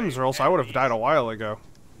my limbs, or else I would have died a while ago.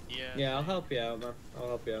 Yeah, I'll help you out, man. I'll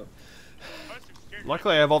help you out.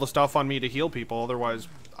 Luckily, I have all the stuff on me to heal people. Otherwise,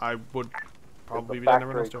 I would probably be down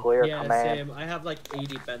everyone else too. Yeah, same. I have like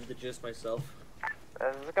 80 bandages myself.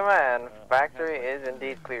 This is a command. Factory is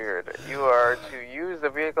indeed cleared. You are to use the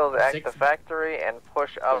vehicle to exit the factory and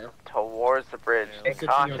push up towards the bridge.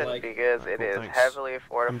 Caution because it is heavily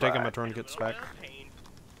fortified. I'm taking my tourniquets back.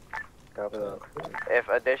 If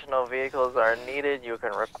additional vehicles are needed, you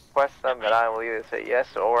can request them, and I will either say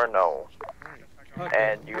yes or no.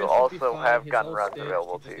 And you also have gun runs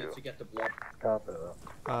available to you.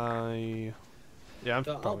 Yeah, I'm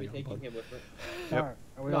So I'll probably be taking him with me. Yep.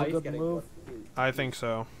 Are we all good to move? I think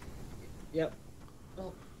so. Yep.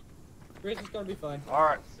 Well, Grace is gonna be fine.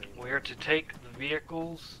 Alright, we are to take the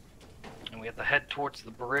vehicles, and we have to head towards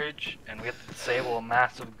the bridge, and we have to disable a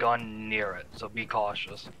massive gun near it, so be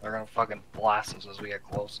cautious. They're gonna fucking blast us as we get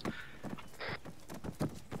close. I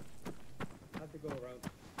have to go around.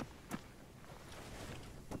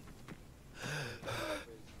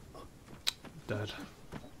 Dead.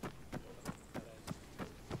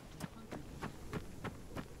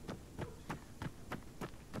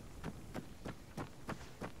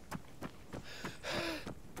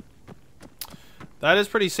 That is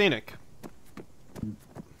pretty scenic.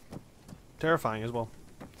 Terrifying as well.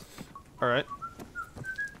 Alright.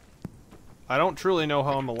 I don't truly know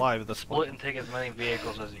how I'm alive at this Split and take as many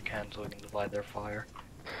vehicles as you can so we can divide their fire.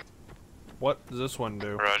 What does this one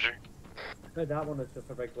do? Roger. Hey, that one is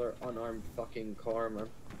just a regular unarmed fucking car, man.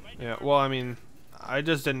 Yeah, well, I mean, I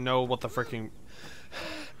just didn't know what the freaking...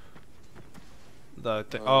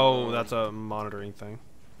 Oh, that's a monitoring thing.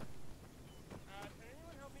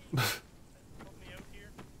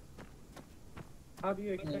 How do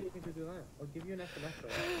you expect me to do that? I'll give you an SMS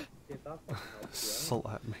right? See if that fucking helps you out.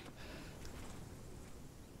 Slap me.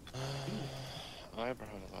 I brought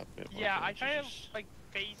a lot bit more. Yeah, I kind of bandages. like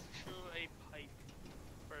phased through a pipe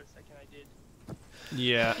for a second. I did.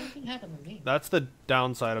 Yeah, Anything happened to me? that's the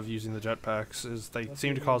downside of using the jetpacks, is they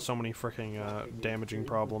seem to cause so many freaking damaging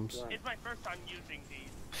problems. It's my first time using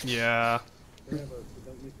these. Yeah. Remember, we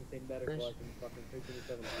don't use the same medical Chris? like in fucking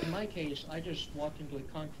 327. In my case, I just walked into a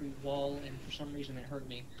concrete wall and for some reason it hurt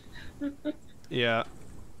me. Yeah.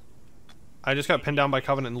 I just got pinned down by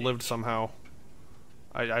Covenant and lived somehow.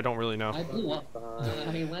 I don't really know. I blew up.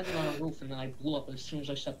 I mean, landed on a roof and then I blew up as soon as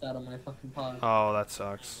I stepped out of my fucking pod. Oh, that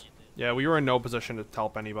sucks. Yeah, we were in no position to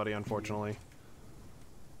help anybody, unfortunately.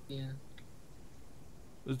 Yeah.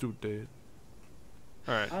 This dude dead.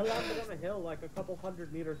 Alright. I landed on a hill like a couple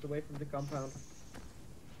 100 meters away from the compound.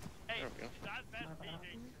 Hey, that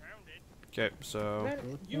being surrounded. Okay, so...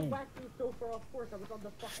 Man, you whacked me so far off course, I was on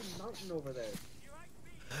the fucking mountain over there.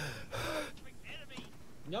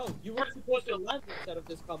 No, you were supposed to land instead of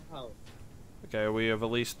this compound. Okay, we have at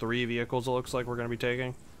least 3 vehicles it looks like we're going to be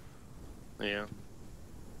taking. Yeah.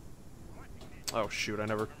 Oh shoot, I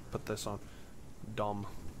never put this on. Dumb.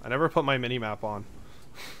 I never put my mini-map on.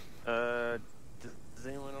 Does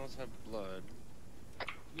anyone else have blood?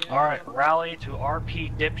 Yeah. Alright, rally to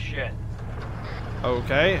RP dipshit.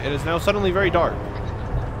 Okay, it is now suddenly very dark.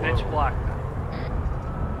 Pitch black.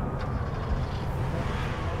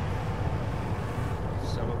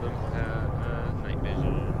 Some of them have night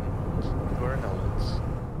vision or helmets.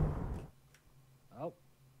 Oh.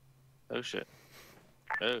 Oh shit.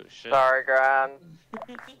 Oh shit. Sorry, Gran.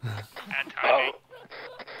 Oh.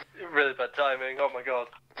 Really bad timing, oh my god.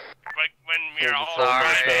 Like when we're all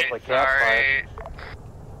Sorry.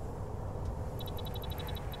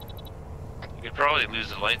 You could probably lose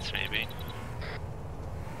the lights, maybe.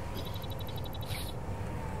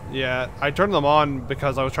 Yeah, I turned them on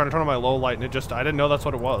because I was trying to turn on my low light and I didn't know that's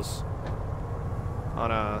what it was.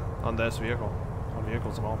 On this vehicle. On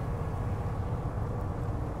vehicles and all.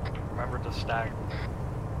 Remember to stagger.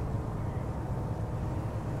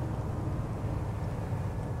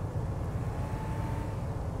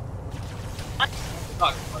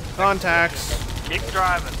 Contacts. Keep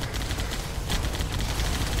driving.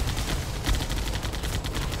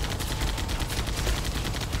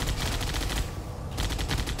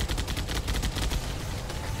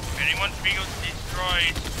 If anyone's vehicle's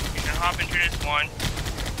destroyed, you can hop into this one.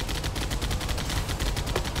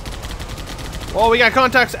 Well, we got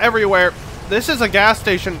contacts everywhere. This is a gas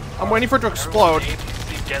station. I'm waiting for it to explode.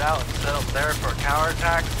 APC, get out and set up there for a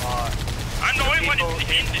counterattack. I'm the only one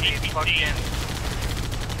in the APC.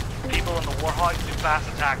 People in the Warhogs do fast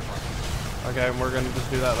attack runs. Okay, we're gonna just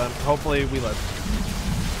do that then. Hopefully we live.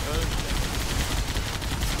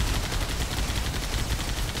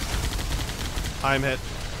 I'm hit.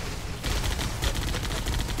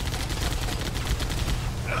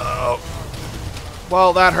 Oh.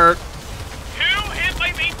 Well, that hurt. Who hit my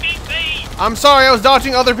APC? I'm sorry, I was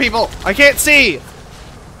dodging other people. I can't see.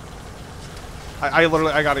 I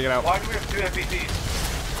literally, I gotta get out. Why do we have 2 NPCs?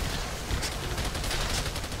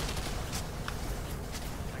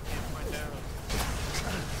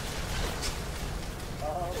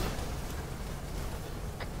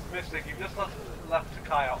 Mystic, you've just left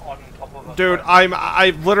Takaya on top of us. Dude, I'm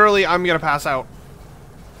gonna pass out.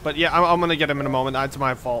 But yeah, I'm gonna get him in a moment. That's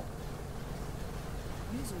my fault.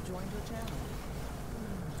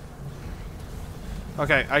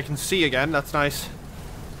 Okay, I can see again. That's nice.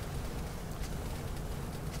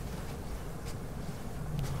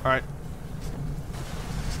 Alright.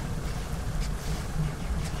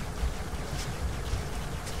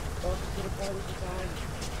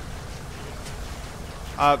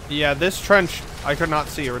 Yeah, this trench I could not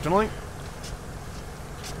see originally.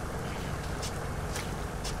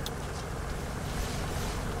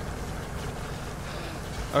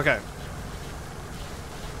 Okay.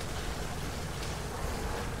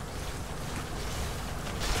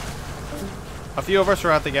 A few of us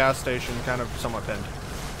are at the gas station, kind of somewhat pinned.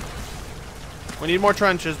 We need more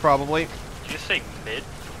trenches, probably. Did you say mid?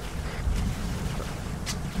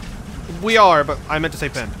 We are, but I meant to say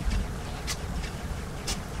pinned.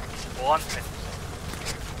 Well, I'm pinned.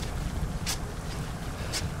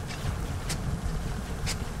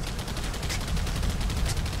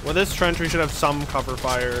 With this trench, we should have some cover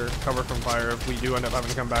from fire if we do end up having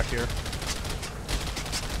to come back here.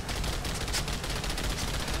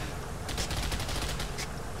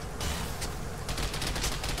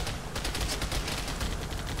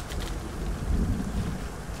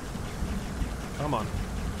 Come on.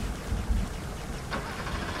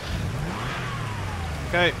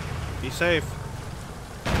 Okay, be safe.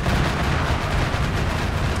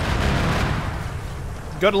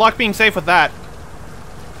 Good luck being safe with that.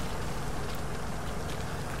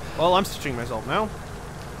 Well, I'm stitching myself now.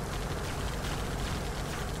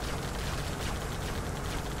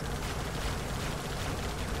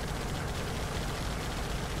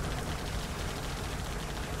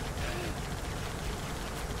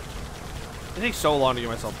 It takes so long to get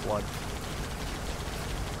myself blood.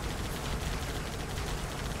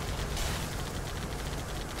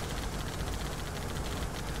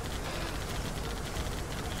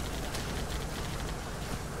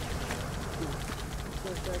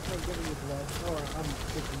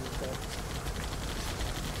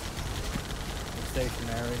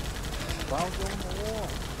 Stationary. Bounce on the wall.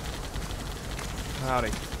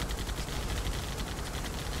 Howdy.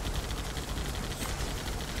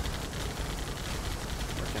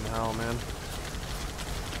 Freaking hell, man.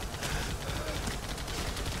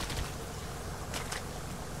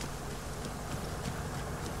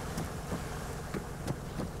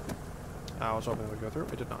 I was hoping it would go through.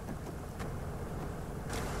 It did not.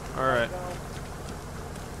 Alright.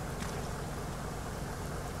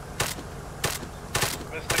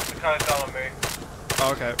 Mystic, Takaya's down on me.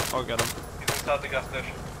 Oh, okay, I'll get him. He's inside the gas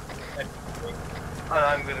station. And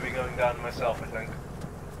I'm going to be going down myself, I think.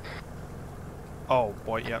 Oh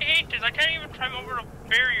boy, yep. I hate this. I can't even climb over the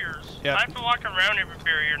barriers. Yep. I have to walk around every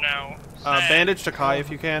barrier now. Bandage to Kai if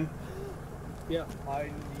you can. Yeah. I need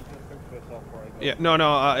to fix myself before I go. Yeah, no,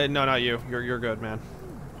 not you. You're good, man.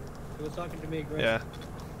 He was talking to me, Chris. Yeah.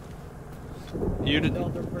 You did. The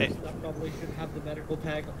other person that probably should have the medical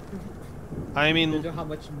tag. I mean, Do you know how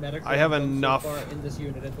much medical I have I've done enough. so far in this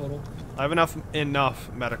unit in total? I have enough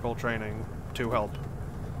medical training to help.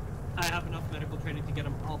 I have enough medical training to get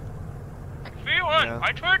him up. If you want, Yeah.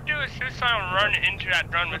 I tried to do a suicide run into that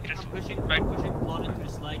gun with just pushing blood into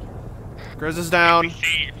his leg. Grizz is down.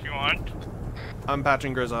 See if you want. I'm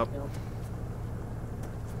patching Grizz up.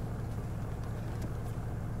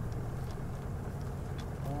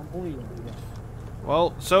 I'm bleeding. Yes.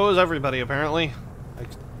 Well, so is everybody apparently.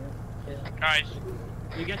 Guys,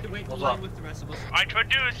 you get to wait in What's line up? with the rest of us. I tried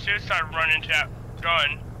to do a suicide run into that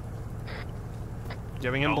gun.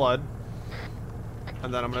 Giving him blood.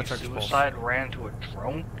 And then I'm gonna check his pulse. Suicide ran to a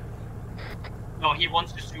drone? No, he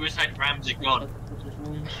wants to suicide ram the gun.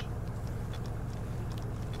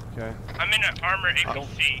 Okay. I'm in an armor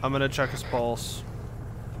APC. I'm gonna check his pulse.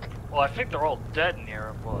 Well, I think they're all dead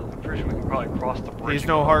near, but I'm pretty sure we can probably cross the bridge. He's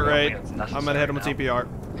no heart rate. It's I'm gonna hit him with necessary CPR.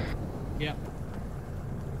 Yep.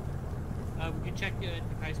 We can check the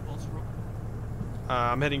guy's pulse real.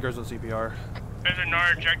 I'm hitting Grizz with CPR. There's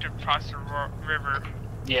another objective across the river. now.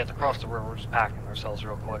 Yeah, to cross the river, we're just packing ourselves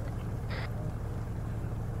real quick.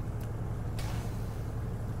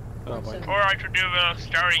 Oh boy. Or I could do a little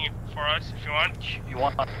scouting for us if you want. You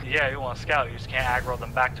want? Yeah, you want to scout. You just can't aggro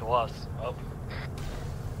them back to us. Oh.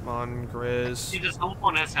 Come on, Grizz. See, does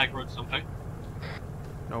someone has aggroed something?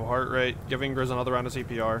 No heart rate. Giving Grizz another round of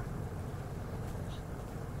CPR.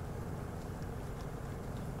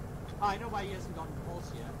 I know why he hasn't gotten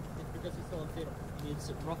pulse yet. It's because he's still unfatal. He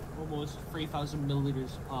needs almost 3,000 milliliters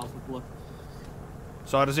of blood.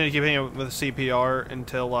 So I just need to keep hitting him with CPR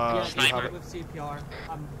until yeah, you have it. with CPR.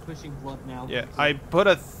 I'm pushing blood now. Yeah, I put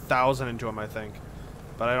 1,000 into him, I think,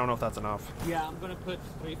 but I don't know if that's enough. Yeah, I'm gonna put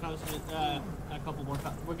 3,000. A couple more.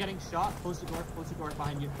 We're getting shot. Close the door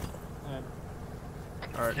behind you.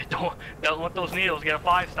 All right. Don't let those needles get a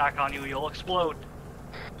 5-stack on you. You'll explode.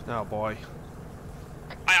 Oh boy.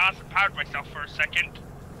 I also powered myself for a second.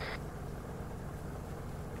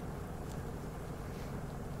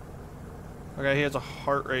 Okay, he has a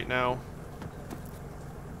heart rate now.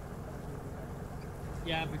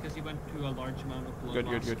 Yeah, because he went to a large amount of blood Good,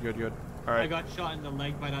 loss. good. All right. I got shot in the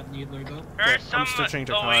leg by that needler though. There's I'm some stitching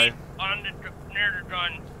to Kai. elite on the near the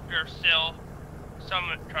gun. There's still some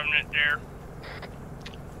permanent there.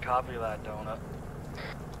 Copy that, donut.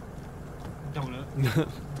 Donut.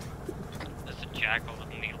 There's a jackal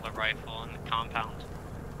with a needler rifle in the compound.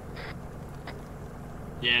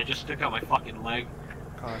 Yeah, just stick out my fucking leg.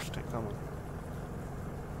 Gosh, come on.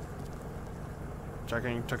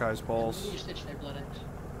 Checking Takai's pulse. You stitch their blood X.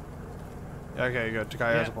 Okay, good.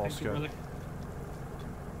 Takai has a pulse. thank you, Good. brother.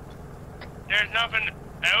 There's nothing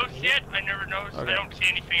else yet. I never noticed. Okay. I don't see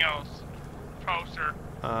anything else. Closer.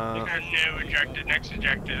 New objective. Next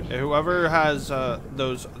objective. Whoever has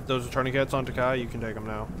those tourniquets on Takai, you can take them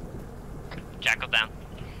now. Jackal down.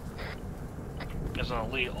 There's an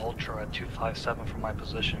elite ultra at 257 from my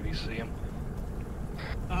position if you see him.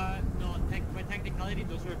 No, by technicality,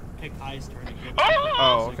 those are pick highs tourniquets.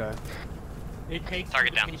 Oh, okay. It takes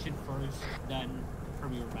Target down. indication first, then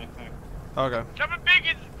from your backpack. Okay. Something big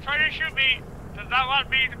is trying to shoot me. Does not want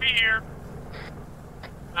me to be here.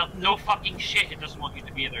 Well, no fucking shit, it doesn't want you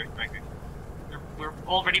to be there, Striker. We're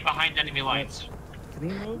already behind enemy lines. Can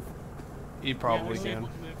he move? He probably they're can. able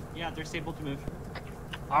to move. Yeah, they're able to move.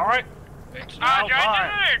 Alright. It's now Drive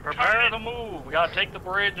time. to the Prepare turret. to move. We gotta take the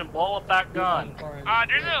bridge and blow up that gun.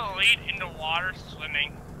 There's an elite in the water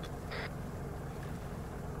swimming.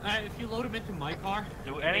 If you load them into my car...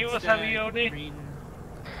 Do any of it's us have the EOD? green-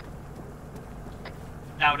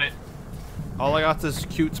 Doubt it. All I got is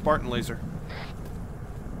cute Spartan laser.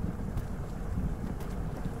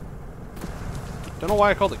 Don't know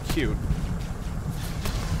why I called it cute.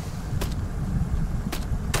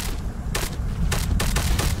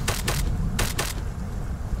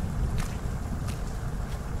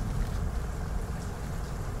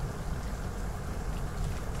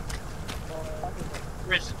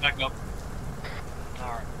 Rich is back up.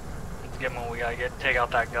 Alright. Let's get one we gotta get. Take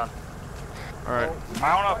out that gun. Alright.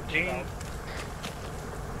 Mount up, team.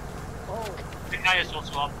 The guy is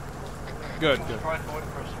also up. Good. Try going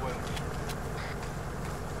for a swim.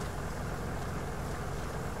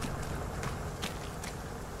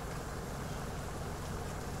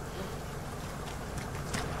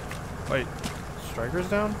 breakers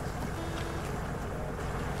down?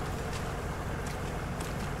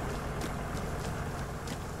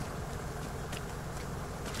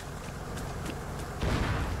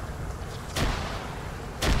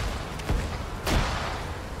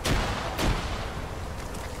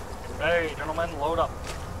 Hey, gentlemen, load up.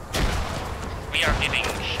 We are getting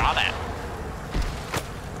shot at.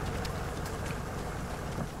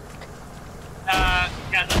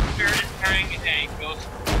 Yeah, the spirit is carrying a ghost.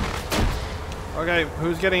 Okay,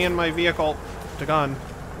 who's getting in my vehicle to gun?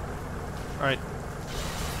 Alright.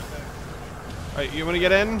 Alright, you wanna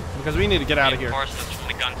get in? Because we need to get out of here. Reinforcements from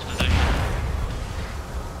the gun's position.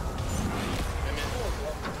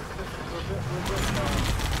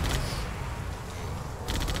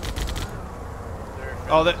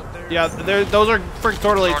 Oh, yeah, those are frick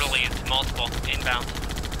tortally. Totally, multiple inbound.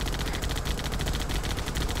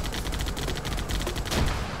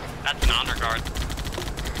 That's an honor guard.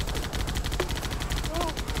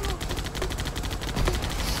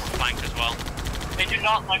 Flanked as well. They do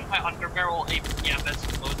not like my underbarrel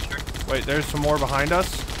APFS loader. Wait, there's some more behind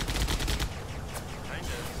us?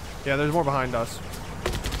 Yeah, there's more behind us.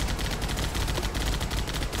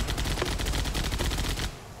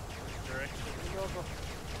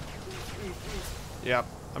 Yeah,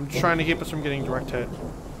 I'm just trying to keep us from getting direct hit.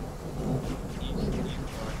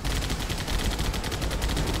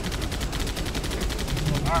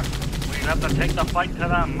 Alright, we have to take the fight to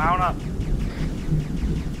them. Mount up.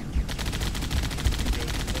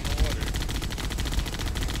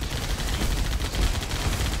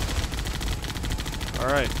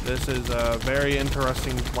 Alright, this is a very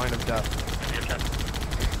interesting line of death.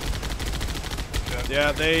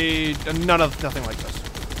 Yeah, nothing like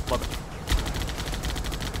this. Love it.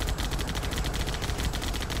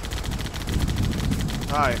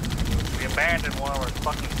 Hi. We abandoned one of our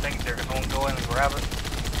fucking things here because I won't go in and grab it.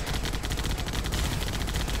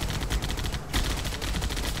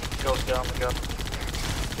 Ghost down the gun.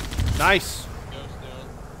 Nice.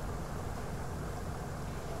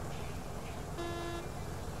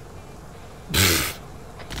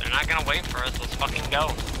 They're not gonna wait for us. Let's fucking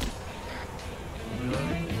go.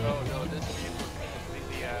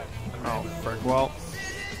 Oh, frick. Well.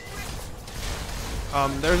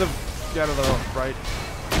 There's a guy to the right.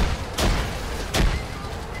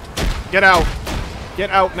 Get out. Get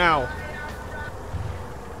out now.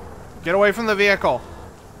 Get away from the vehicle.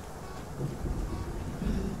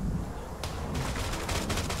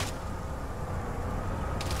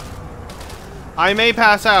 I may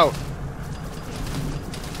pass out.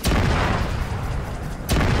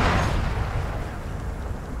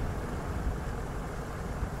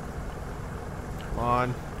 Come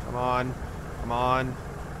on. Come on. Come on.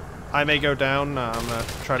 I may go down. I'm gonna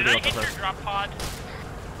try to do it Did I get first. your drop pod?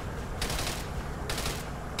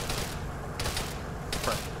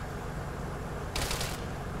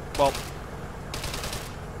 Well.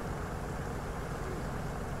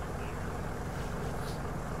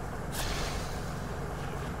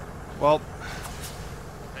 Well.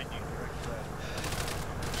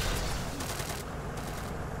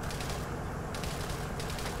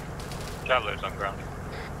 Travelers on ground.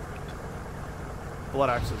 Blood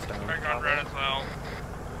axe is down. Break on red as well.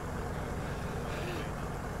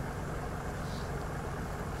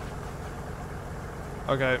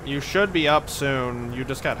 Okay, you should be up soon. You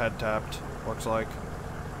just got head tapped, looks like.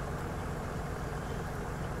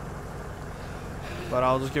 But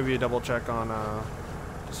I'll just give you a double check on,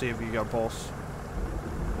 to see if you got a pulse.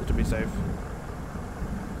 Just to be safe.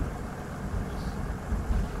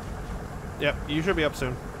 Yep, you should be up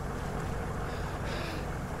soon.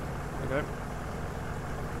 Okay.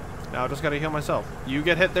 Now I just gotta heal myself. You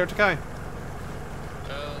get hit there, Takai. A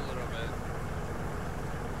little bit.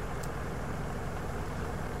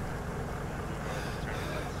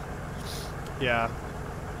 Yeah.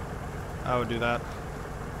 I would do that.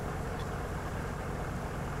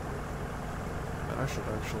 But I should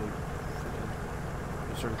actually freaking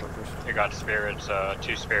do certain clickers. You got spirits,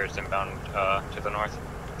 2 spirits inbound to the north.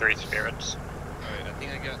 3 spirits. Alright, I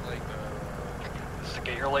think I got like Just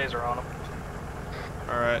get your laser on them.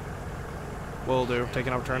 Alright. Will do.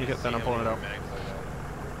 Taking out turn to get, then I'm pulling it out.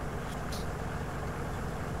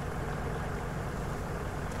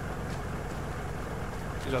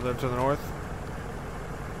 He's out there to the north.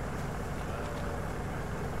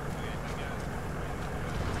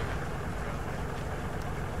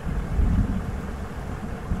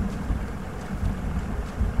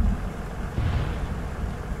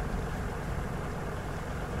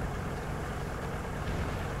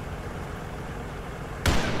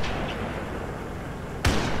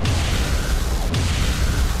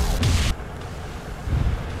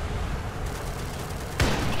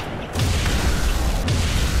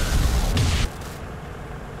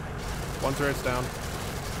 One turret's down.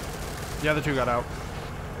 The other two got out.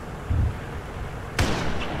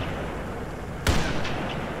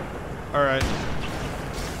 Alright.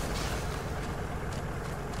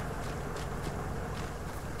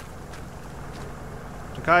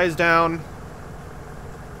 Takai's down.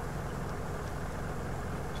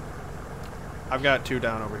 I've got two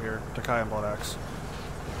down over here. Takai and Blood Axe.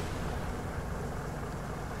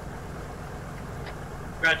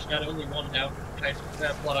 Scratch got only one down. Nice.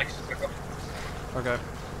 Blood Axe to pick up. Okay.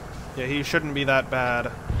 Yeah, he shouldn't be that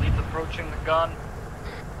bad. Leave approaching the gun.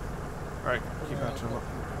 Alright, keep patching him up.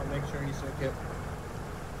 I'll make sure he's okay.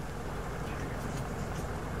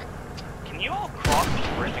 Can you all cross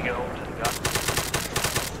the bridge and get over to the gun?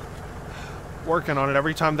 Working on it.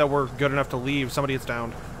 Every time that we're good enough to leave, somebody gets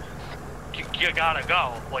downed. You gotta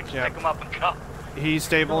go. Like, just pick him up and go. He's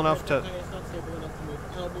stable enough to... It's not stable enough to move.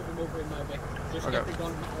 I'll move him over in my way. Just Okay. get the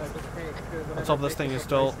gun. Just take Let's hope this thing is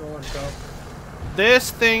still... and go.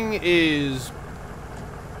 This thing is...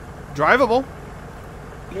 drivable.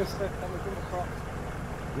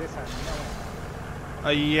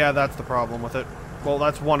 Yeah, that's the problem with it. Well,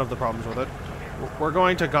 that's one of the problems with it. We're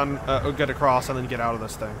going to get across and then get out of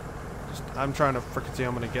this thing. I'm trying to frickin' see how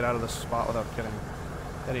I'm gonna get out of this spot without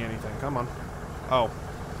hitting anything. Come on. Oh.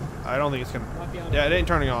 I don't think it's gonna... Yeah, it ain't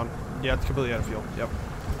turning on. Yeah, it's completely out of fuel. Yep.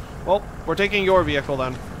 Well, we're taking your vehicle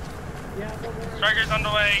then. Striker's on the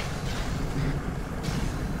way.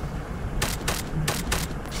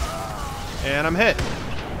 And I'm hit.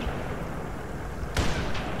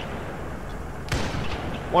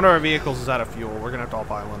 One of our vehicles is out of fuel. We're gonna have to all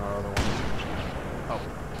pile in our other one. Oh.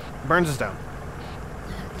 Burns is down.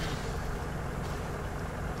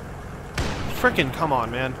 Frickin' come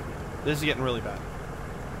on, man. This is getting really bad.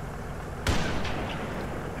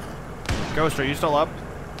 Ghost, are you still up?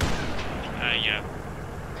 Yeah.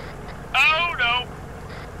 Oh, no!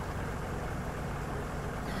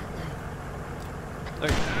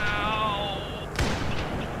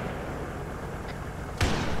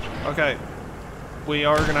 Okay. Okay. We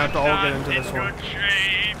are gonna have to all get into this one.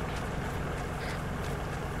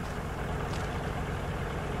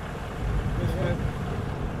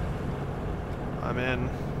 I'm in.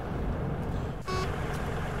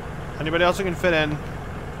 Anybody else who can fit in?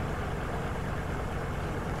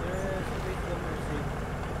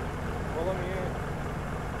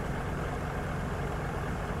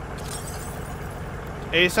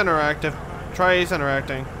 Ace interactive. Try ace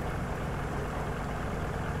interacting.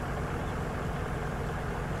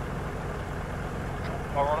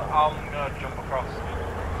 I'm gonna jump across.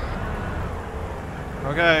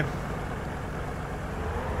 Okay.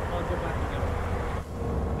 I'll go back again.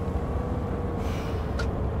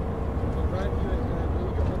 So Brad, will you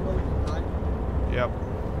unload the time? Yep.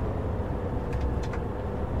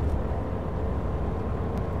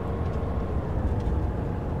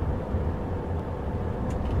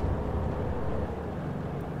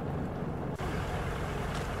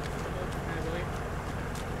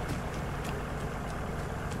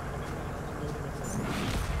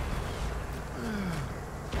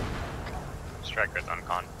 Striker's on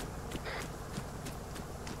con.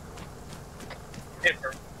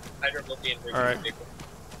 Hydra will be in route. Alright.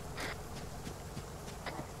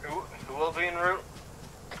 Who will be en route?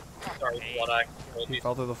 Sorry, Blood Axe. He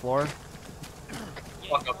fell through the floor.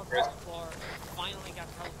 Fuck up, Chris. Finally got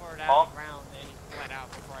teleported out of the ground and he went out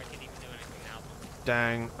before I could even do anything else.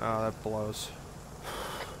 Dang. Oh, that blows.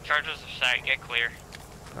 Charges are set, get clear.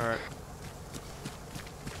 Alright.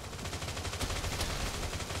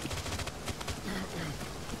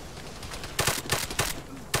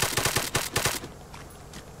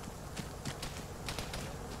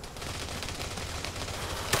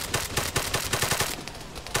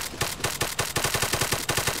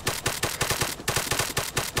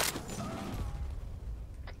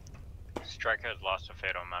 Striker has lost a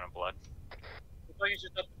fatal amount of blood. Looks like he's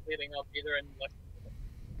just up bleeding up either in left.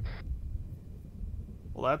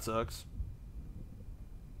 Well, that sucks.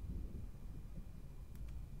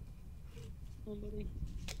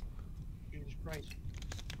 Jesus Christ.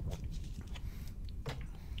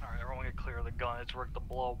 Alright, everyone get clear of the gun. It's worth the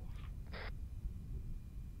blow.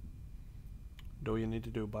 Do what you need to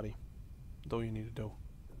do, buddy. Do what you need to do.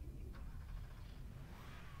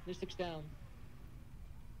 Mystic's down.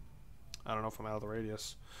 I don't know if I'm out of the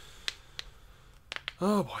radius.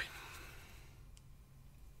 Oh boy.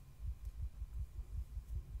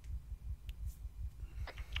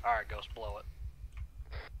 Alright, Ghost, blow it.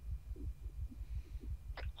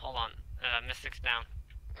 Hold on. Mystic's down.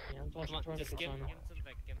 Yeah, I'm Come on, trying just to give him find him. to the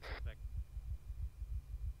Vic. Give him to the Vic.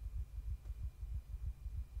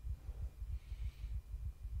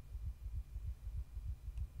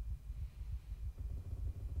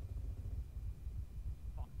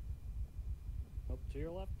 To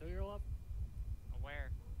your left, to your left.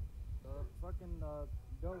 Where? Fucking,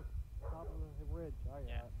 ghost, top of the ridge. I got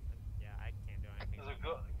it. Yeah, I can't do anything. There's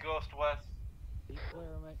a ghost west. Keep clear,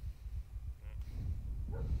 mate.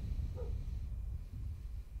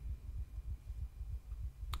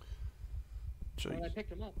 Well, I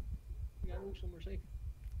picked him up. You gotta move somewhere safe.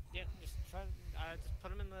 Yeah, just try to, just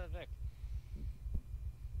put him in the Vic.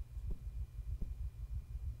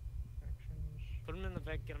 Put him in the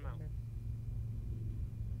Vic, get him out.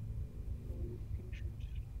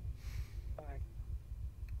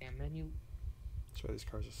 Damn menu. That's why these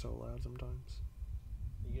cars are so loud sometimes.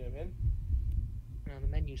 You get him in? No, the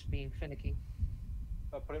menu's being finicky.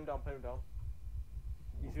 Put him down, put him down.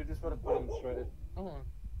 You should just want to put him straight in. Hold on.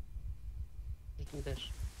 Just do this.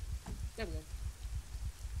 There we go.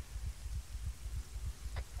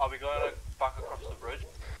 Are we going back across the bridge?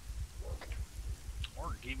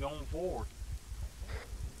 Or keep going forward.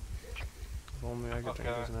 If only I could take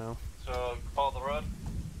this now. So, follow the road?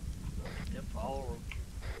 Yep, follow the road.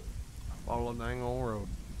 Follow the dang old road.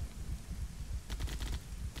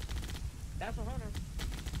 That's a hunter.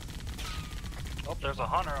 Oh, there's a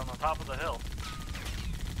hunter on the top of the hill.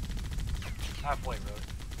 Halfway road.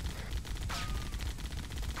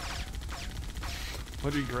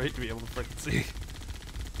 Would be great to be able to frickin' see.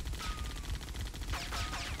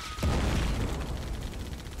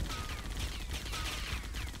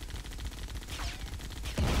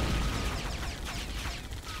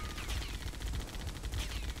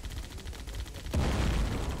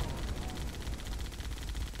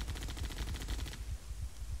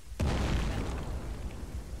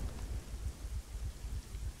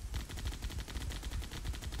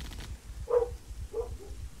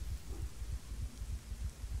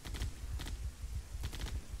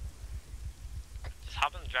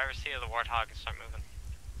 Hop in the driver's seat of the Warthog and start moving.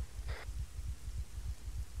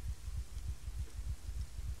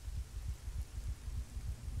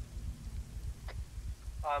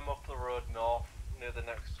 I'm up the road north, near the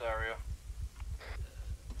next area.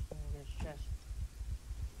 There's chest.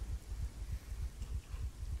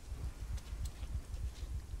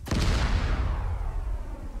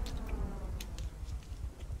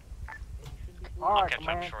 Alright, I'll catch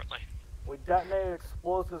command. up shortly. We detonated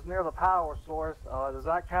explosives near the power source. Does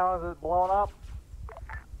that count as it blowing up?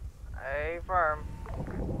 Hey, firm.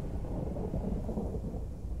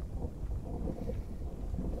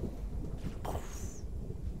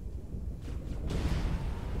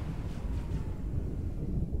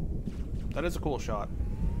 That is a cool shot.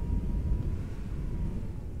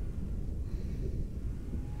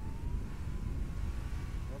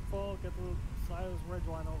 We're full. Get to the side of this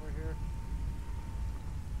ridgeline over here.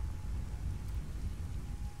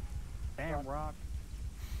 Damn rock.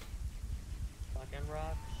 Fucking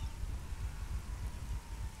rocks.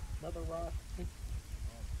 Another rock.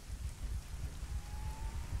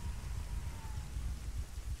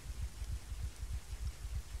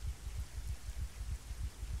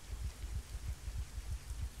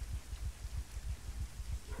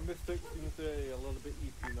 Mystic seems to be a little bit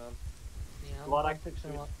EP, man. Yeah, I'm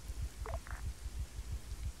fixing him up.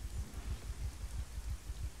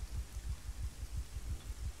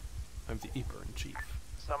 I'm the Eaper in chief.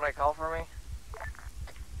 Somebody call for me?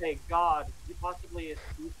 Hey, God, you possibly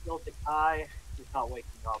killed the guy who's not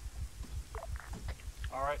waking up.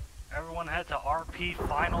 Alright, everyone head to RP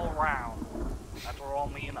final round. That's where we're all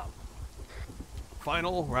meeting up.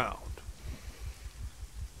 Final round.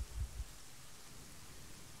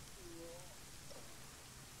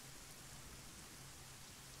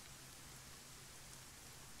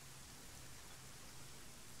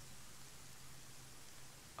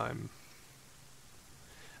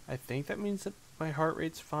 I think that means that my heart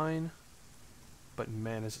rate's fine, but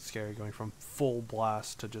man, is it scary going from full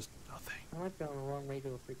blast to just nothing. I might be on the wrong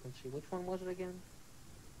radio frequency. Which one was it again?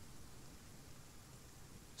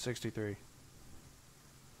 63.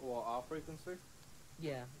 What, our frequency?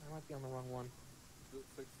 Yeah, I might be on the wrong one.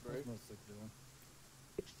 6-3.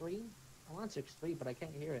 6-3? I'm on 6-3, but I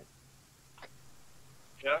can't hear it.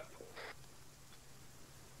 Yeah.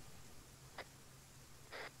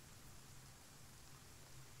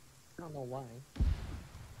 I don't know why.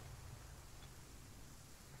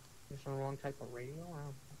 It's on the wrong type of radio? I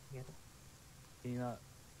don't get it. Can you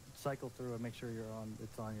cycle through and make sure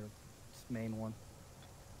it's on your main one?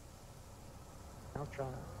 I'll try.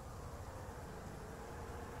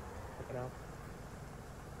 Check it out.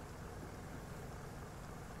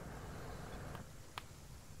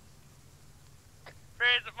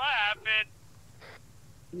 Freeze, what happened?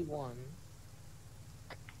 E1.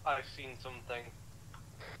 I've seen something.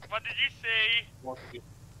 What did you see?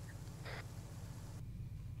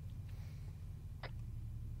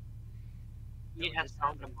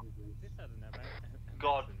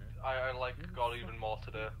 God, I like God even more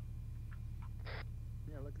today.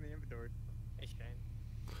 Yeah, look in the inventory. Hey, Shane.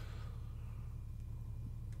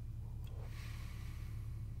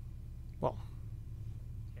 Well,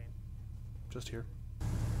 just here.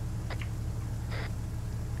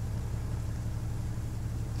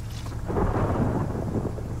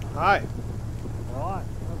 Hi. What?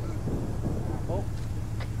 Oh,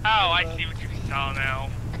 I see what you saw now.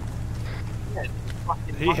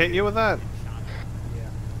 Did he hit you with that?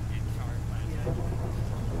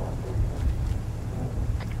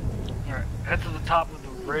 Alright, head to the top of the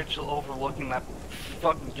ridge overlooking that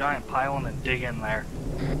fucking giant pylon and dig in there.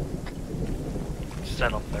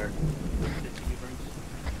 Set up there.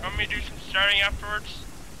 Want me to do some starting afterwards?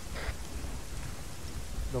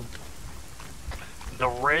 The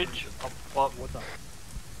ridge above. What's up?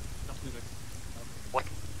 What?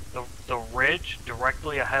 The ridge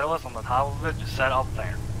directly ahead of us on the top of it, just set up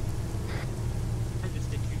there.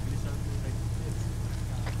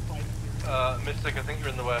 Mystic, I think you're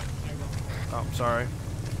in the way. Oh, sorry.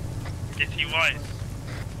 Yes, he was.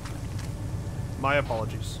 My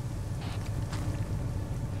apologies.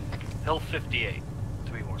 Hill 58,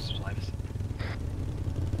 to be more precise.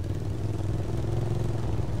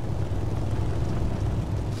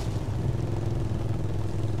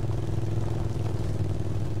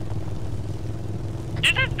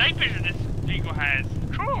 This is night vision this vehicle has.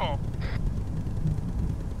 Cool.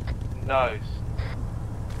 Nice.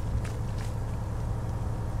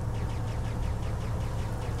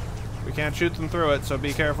 We can't shoot them through it, so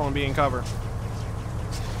be careful and be in cover.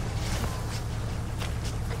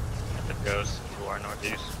 The ghost to our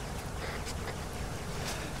northeast.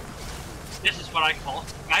 This is what I call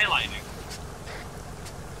skylining.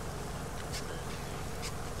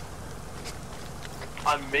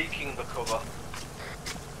 I'm making the cover.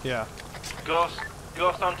 Yeah. Ghost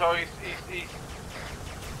on target, east.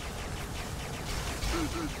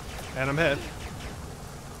 And I'm hit.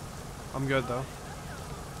 I'm good though.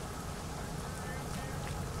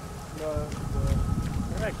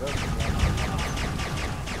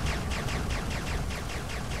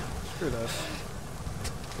 Screw this.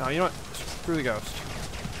 No, you know what? Screw the ghost.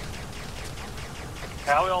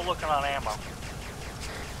 How are we all looking on ammo?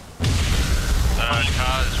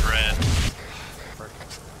 Car is red.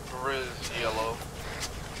 Riz yellow.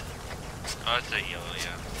 Oh, it's a yellow,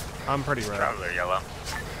 yeah. I'm pretty red. Probably yellow.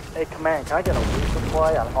 Hey, Command, can I get a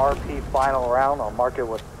resupply on RP final round? I'll mark it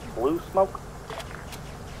with blue smoke.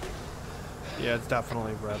 Yeah, it's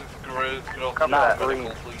definitely red. Grizz, get off Come the on, medical,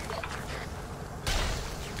 green. please.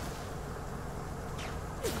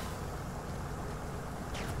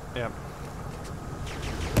 Yep.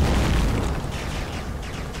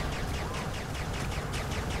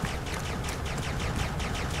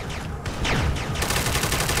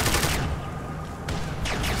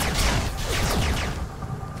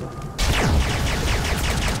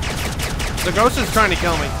 The ghost is trying to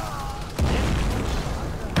kill me.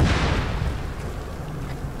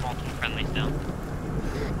 Multiple friendlies down.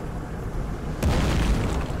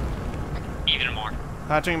 Even more.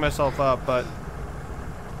 Patching myself up, but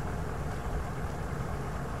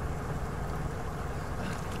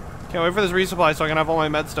can't wait for this resupply so I can have all my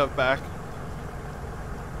med stuff back.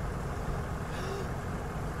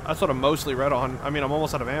 That's what I'm mostly red on. I mean, I'm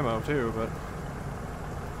almost out of ammo too, but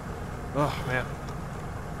oh man.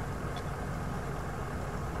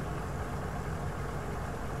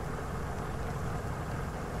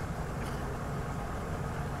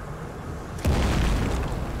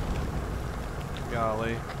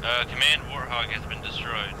 Golly. Command Warthog has been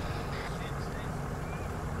destroyed.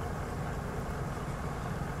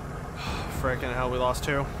 Frickin' hell, we lost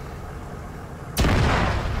two.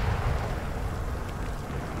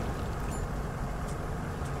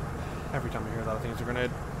 Every time I hear that, I think it's a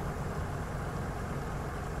grenade.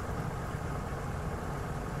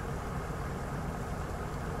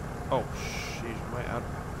 Oh, sheesh, am I out?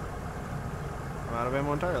 I'm out of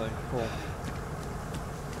ammo entirely. Cool.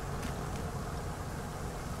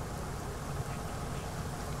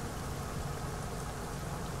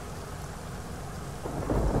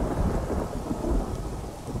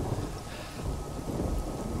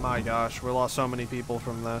 My gosh, we lost so many people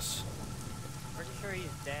from this. Pretty sure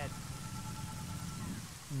he's dead.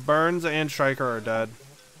 Burns and Striker are dead.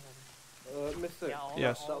 Mystic.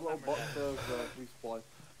 Yes. That little box of resupply.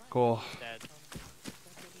 Cool. Dead.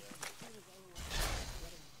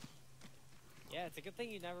 Yeah, it's a good thing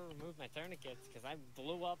you never removed my tourniquets, because I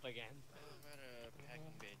blew up again.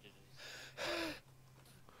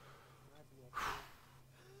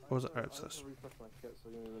 What was it? Alright, it's this.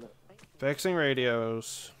 Fixing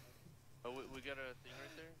radios. Oh, we got a thing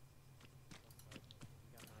right there?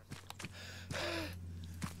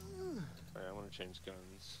 Sorry, I want to change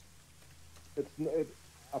guns.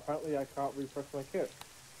 Apparently I can't refresh my kit.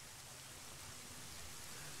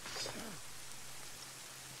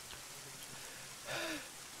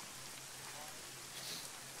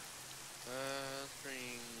 Let's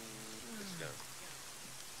bring this gun.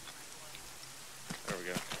 There we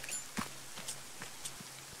go.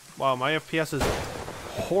 Wow, my FPS is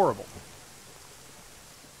horrible.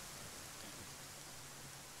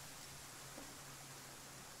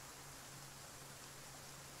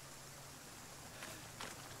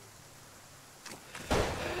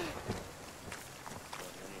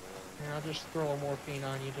 Here, I'll just throw a morphine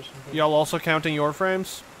on you just in case. Y'all also counting your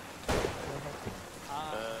frames?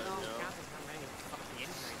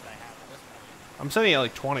 I'm sitting at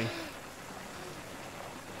like 20.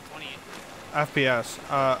 20.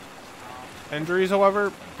 FPS. Injuries,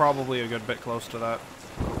 however, probably a good bit close to that.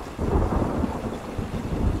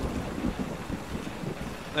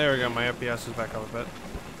 There we go, my FPS is back up a bit.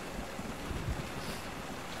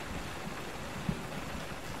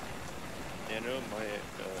 Yeah, I know my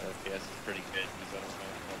FPS is pretty good because I don't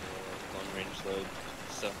have all the long-range load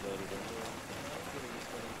stuff loaded into it.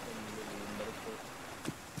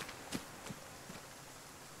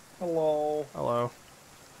 Hello. Hello.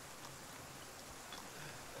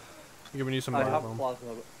 Giving you some I have foam. plasma.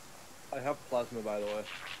 I have plasma, by the way.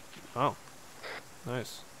 Oh,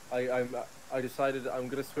 nice. I decided I'm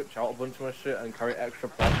gonna switch out a bunch of my shit and carry extra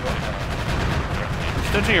plasma.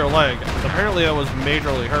 Stitching your leg. Apparently I was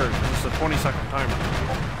majorly hurt. This is a 20-second timer.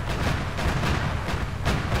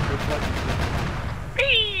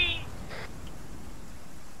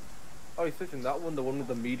 Oh, you're stitching that one, the one with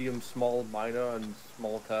the medium, small, minor, and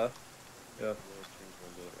small tear. Yeah.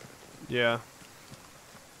 Yeah.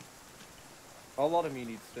 A lot of me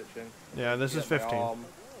need stitching. Yeah, this is 15.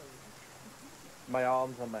 My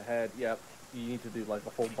arms and my head. Yep. You need to do like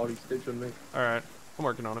a full body stitch on me. All right, I'm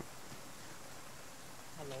working on it.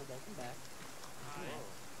 Hello, welcome back.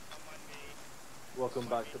 Welcome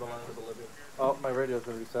back to the land of the living. Oh, my radio's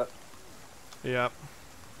been reset. Yep.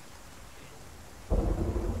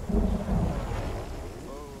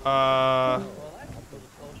 I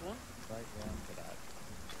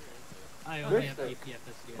only have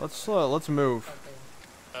APFS here. Let's move.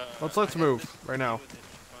 Let's move right now.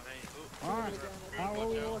 Alright, how are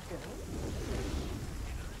we looking?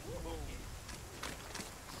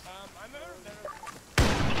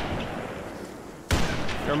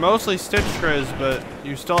 You're mostly stitched, Grizz, but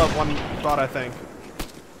you still have one thought, I think.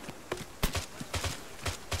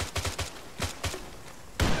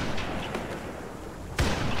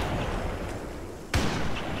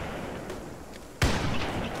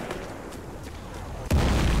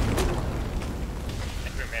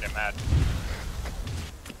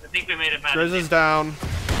 Grizz is down.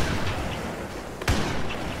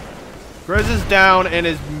 Grizz is down and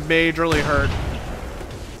is majorly hurt.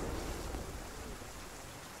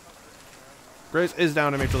 Grizz is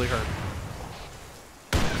down and majorly hurt.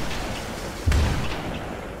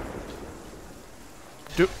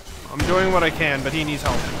 I'm doing what I can, but he needs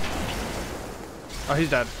help. Oh, he's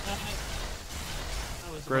dead.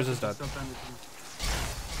 Grizz is dead.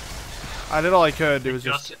 I did all I could. It was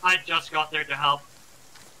just. I just got there to help.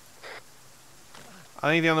 I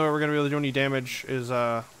think the only way we're gonna be able to do any damage is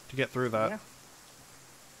to get through that.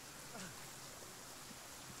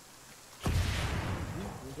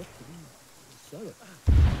 They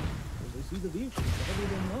see the vehicle better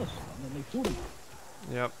than us, and then they shoot him.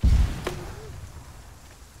 Yep.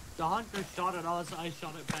 The hunter shot at us, I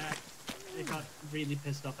shot it back. They got really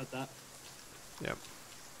pissed off at that. Yep.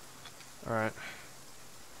 Alright.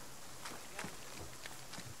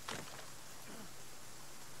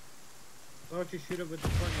 Why don't you shoot it with the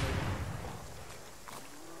front loader?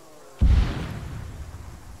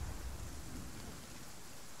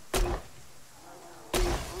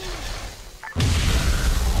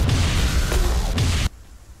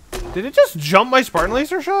 Did it just jump my Spartan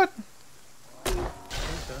laser shot?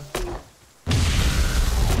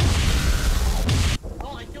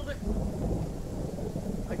 Oh, I killed it!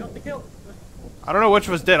 I got the kill! I don't know which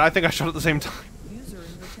of us did. I think I shot at the same time. User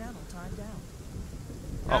in your channel timed out.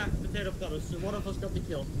 Ah, potato got us. So one of us got the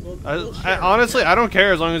kill. We'll Honestly, I don't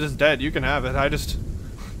care as long as it's dead. You can have it. I just...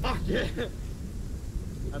 Fuck yeah!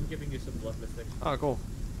 I'm giving you some blood, Mystic. Oh, cool.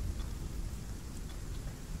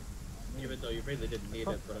 Even though you really didn't need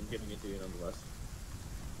it, but I'm giving it to you nonetheless.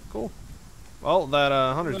 Cool. Well, that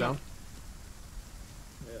hunter's down.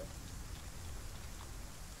 Yeah.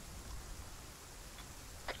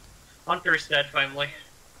 Hunter's dead finally.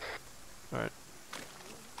 Alright.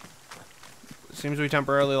 seems we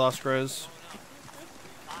temporarily lost Grizz.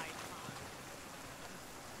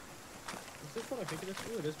 Is this what I think it is?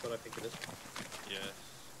 Oh, it is what I think it is. Yes.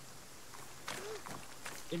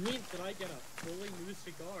 It means that I get a fully new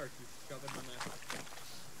cigar to shove in my mouth.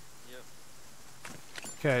 Yep.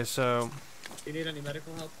 Okay, so... Do you need any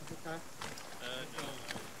medical help, Sascha? No.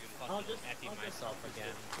 I'll just empty myself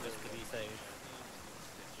again, just to be safe.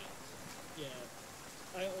 Yeah.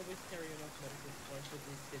 I always carry enough medical supplies for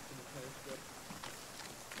these kids in the house, but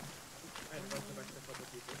I have a bunch of extra couple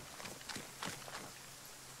people.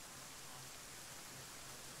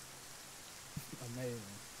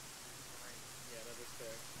 Amazing. Yeah, that is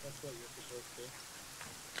fair. That's what you're supposed to.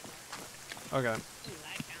 Okay.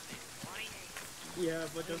 Yeah,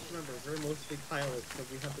 but just remember, we're mostly pilots, so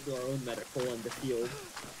we have to do our own medical in the field.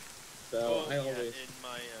 So I always. In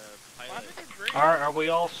my pilot. Alright, are we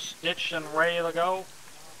all stitched and ready to go?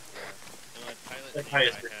 In my pilot team, I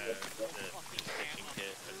have the stitching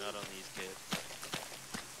kit, but not on these kits.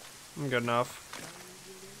 I'm good enough.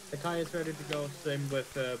 The Kai is ready to go. Same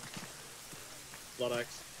with Blood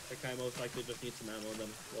Axe. The Kai most likely just needs some ammo then.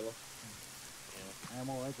 Well, yeah.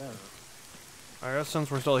 Ammo right there. I guess since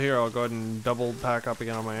we're still here, I'll go ahead and double pack up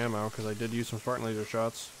again on my ammo, because I did use some Spartan laser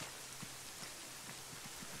shots.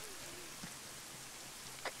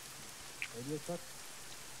 Radio truck?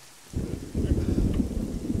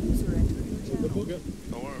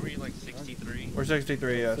 Oh, aren't we like 63? We're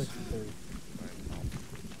 63, yes. 63.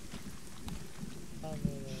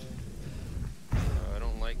 I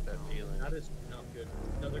don't like that feeling. that is not good.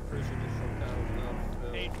 Another cruiser just shut down.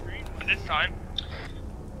 This time.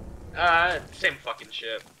 Same fucking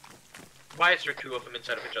shit. Why is there two of them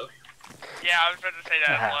inside of each other? Yeah, I was about to say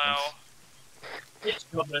that as well. It's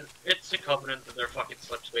Covenant. It's a Covenant and their fucking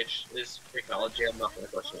slip switch is technology. I'm not gonna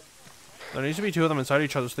question it. There needs to be two of them inside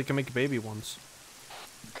each other so they can make baby ones.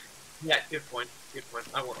 Yeah, good point. Good point.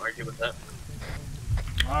 I won't argue with that.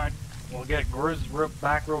 Alright, we'll get Grizz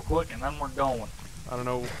back real quick and then we're going. I don't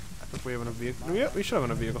know if we have enough vehicle. Yeah, we should have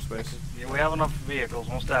enough vehicle space. Yeah, we have enough vehicles,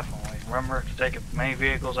 most definitely. Remember to take as many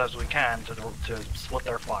vehicles as we can to split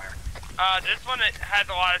their fire. This one it has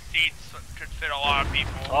a lot of seats, so it could fit a lot of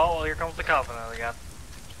people. Oh, well, here comes the Covenant. They got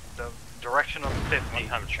the direction of the 50. One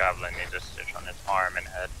time traveling needs a stitch on its arm and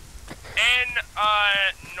head. And,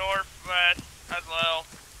 northwest as well.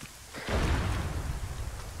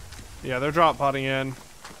 Yeah, they're drop potting in.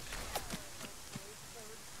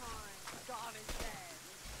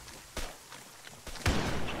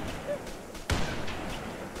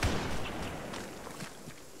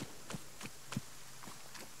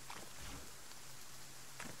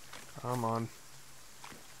 Come on.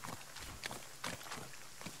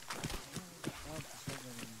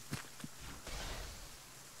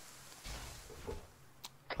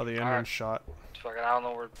 Oh, the engine's shot. Fucking, I don't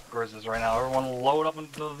know where Grizz is right now. Everyone load up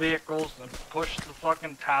into the vehicles and push the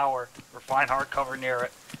fucking tower or find hard cover near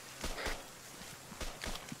it.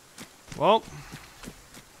 Well.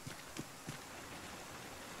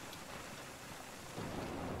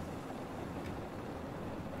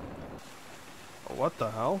 What the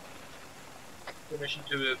hell? Permission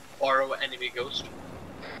to borrow enemy ghost.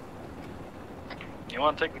 You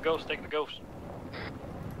want to take the ghost? Take the ghost.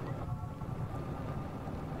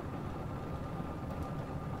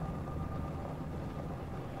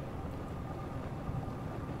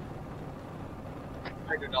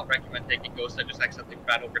 I do not recommend taking ghost. I just accidentally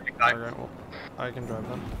ran over to Kai. Okay, well, I can drive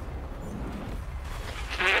them.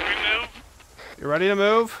 We move. You ready to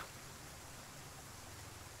move?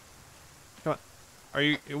 Come on. Are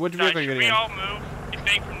you? Which vehicle are you getting in? We all move, you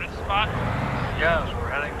think, from this spot? Yes, we're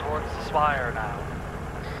heading towards the spire now.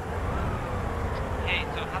 Hey,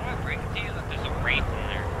 so how do I break it to you that there's a wraith in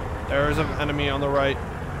there? There is an enemy on the right.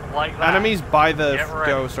 Like that. Enemies by the Get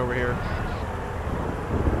ready. ghost over here.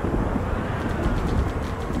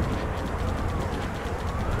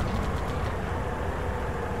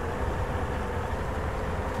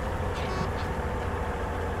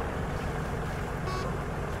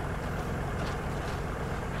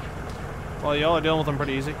 Well, y'all are dealing with them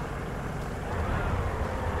pretty easy.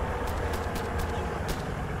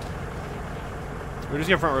 We just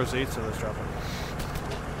get front row seats to this traffic.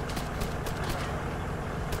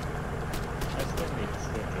 I still need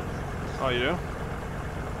stitches. Oh, you do?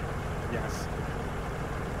 Yes.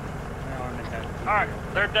 Alright,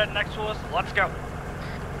 they're dead next to us. Let's go.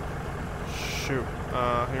 Shoot.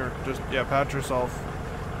 Here, just, yeah, patch yourself.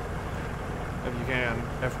 If you can.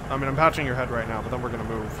 I mean, I'm patching your head right now, but then we're gonna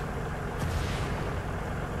move.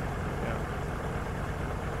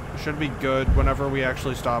 Yeah. Should be good. Whenever we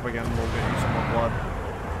actually stop again, we'll get you some more blood.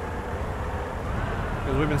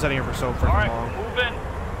 Because we've been sitting here for so freaking long. Move in.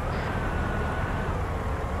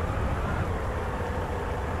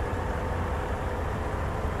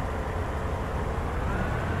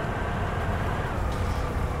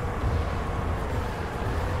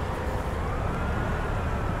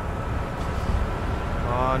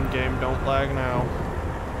 game, don't lag now.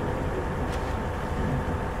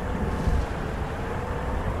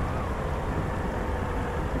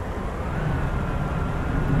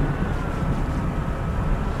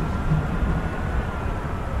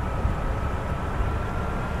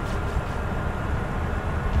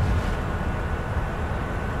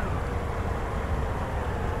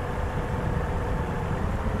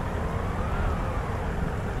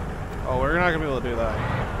 Oh, we're not gonna be able to do that.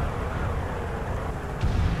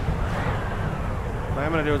 What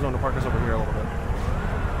I'm gonna do is I'm gonna park us over here a little bit.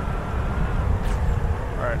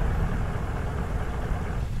 Alright.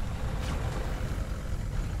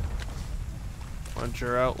 Once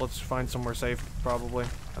you're out, let's find somewhere safe, probably,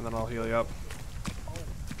 and then I'll heal you up.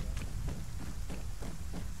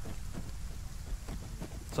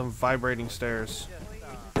 Some vibrating stairs.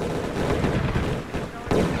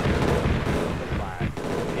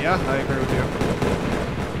 Yeah, I agree with you.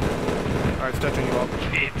 Alright, it's touching you up.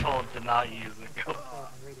 He told to not use it. Go.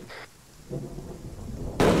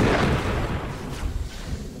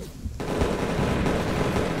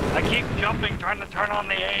 I keep jumping, trying to turn on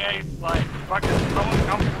the AA slide. Fucking someone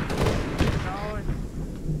come.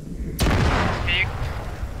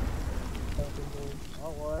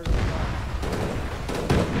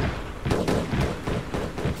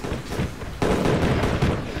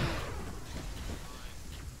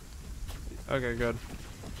 Okay, good.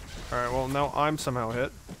 Alright, well, now I'm somehow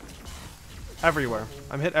hit. Everywhere.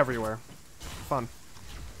 I'm hit everywhere. Fun.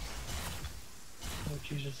 Oh,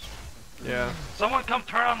 Jesus. Yeah. Someone come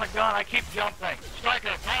turn on the gun, I keep jumping. Striker,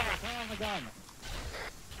 turn on the gun.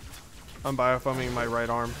 I'm biofoaming my right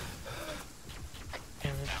arm.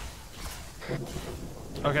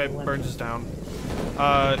 Okay, Burns is down.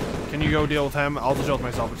 Can you go deal with him? I'll just deal with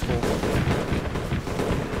myself, it's cool.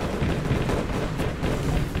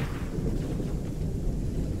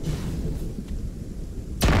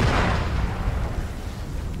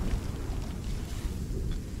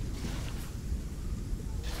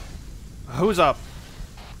 Who's up?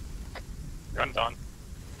 Gun's on.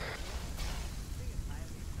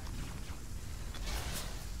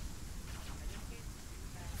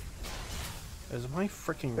 Is my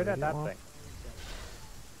freaking Good at radio that off? thing.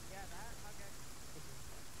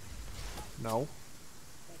 No.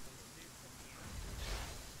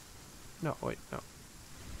 No, wait, no.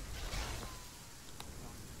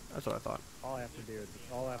 That's what I thought. All I have to do is,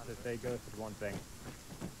 all I have to say Ghost is one thing.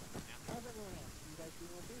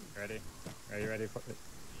 Ready? Are you ready for it?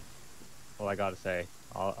 All I gotta say.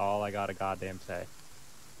 All I gotta goddamn say.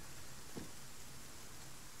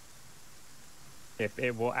 If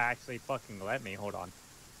it will actually fucking let me, hold on.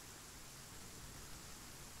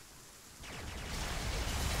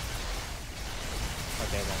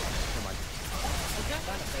 Okay, then, come on.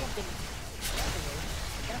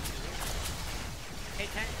 Hey,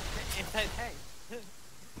 tank. Inside tank.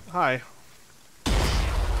 Hi.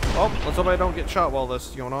 Oh, let's hope I don't get shot while this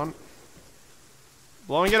is going on.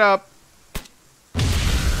 Blowing it up.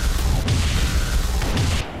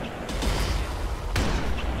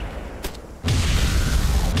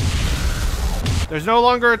 There's no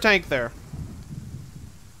longer a tank there.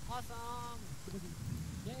 Awesome.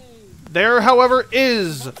 Yay. There, however,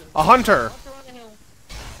 is a hunter.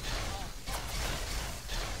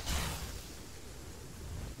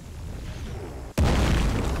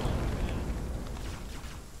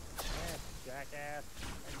 Jackass.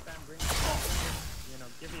 Next time bring you know,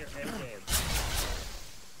 give me your head game.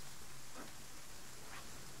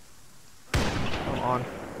 Come on.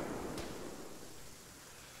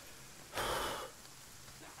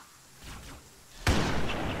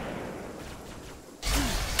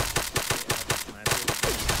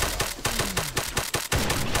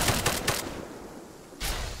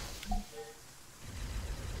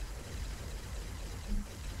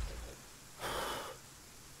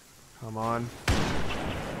 Come on.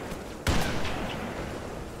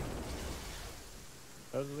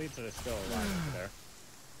 Those elites are still alive over there.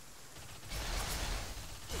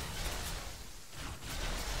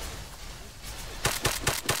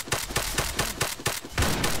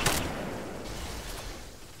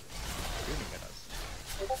 Shooting at us.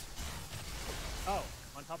 Oh,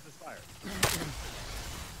 on top of this fire.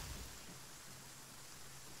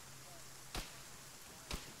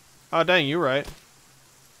 Oh, dang, you're right.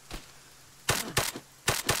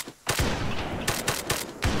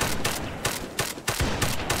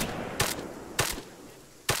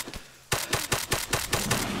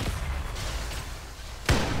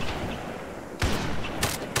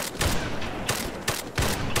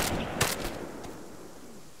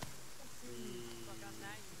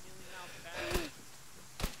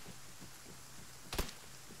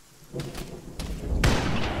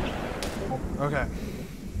 Okay.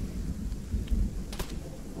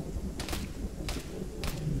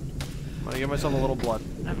 I'm gonna give myself a little blood.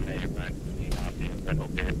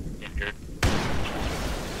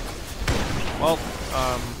 Well,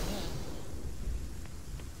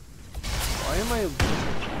 why am I...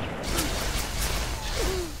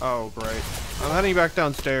 Oh, great. I'm heading back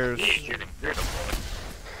downstairs.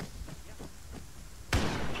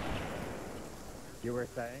 You were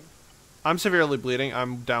saying? I'm severely bleeding.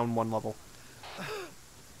 I'm down 1 level.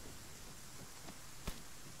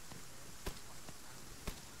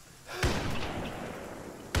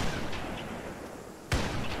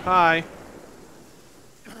 Hi.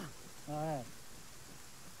 Alright.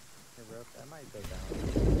 Hey, Rook, I might go down.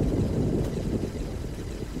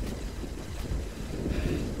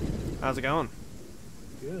 How's it going?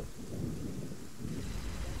 Good.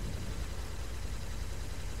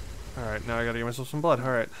 Alright, now I gotta give myself some blood.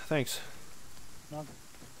 Alright, thanks. No.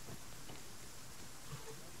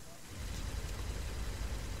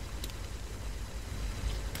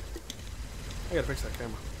 I gotta fix that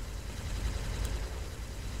camera.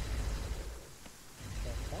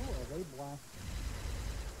 Oh, are they black?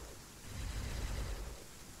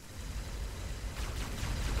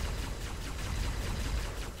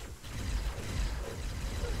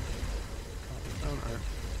 Alright.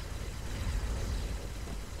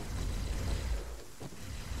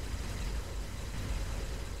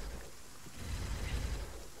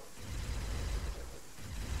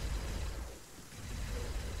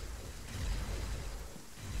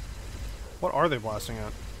 What are they blasting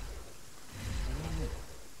at?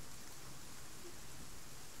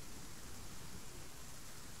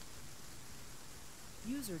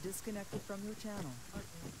 User disconnected from your channel.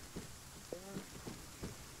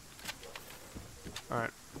 Alright.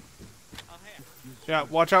 Yeah,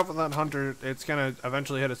 watch out for that hunter. It's gonna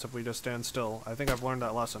eventually hit us if we just stand still. I think I've learned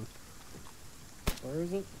that lesson. Where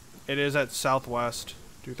is it? It is at southwest,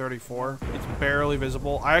 234. It's barely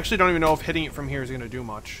visible. I actually don't even know if hitting it from here is gonna do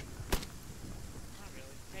much. Not really.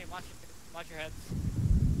 Hey, watch your heads.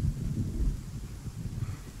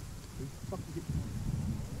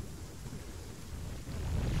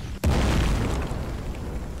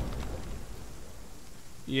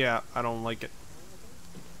 Yeah, I don't like it.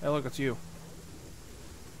 Hey, look, it's you.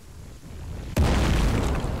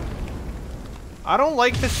 I don't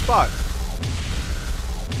like this spot.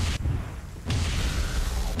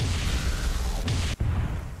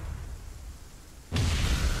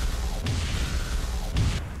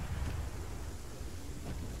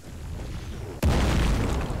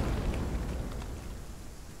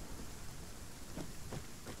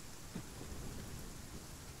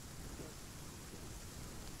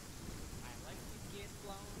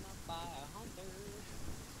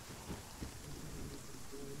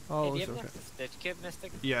 Oh, hey, do you it's have okay. an Stitch Kit,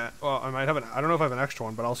 Mystic? Yeah, well, I might have an. I don't know if I have an extra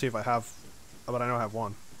one, but I'll see if I have. But I know I have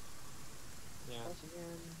one. Yeah.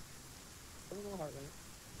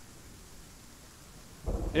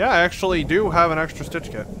 Yeah, I actually do have an extra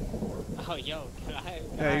Stitch Kit. Oh, yo, can I?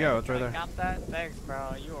 There you go, it's right there. Got that? Thanks,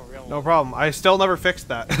 bro. You a real No one. problem. I still never fixed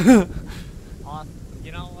that. Awesome.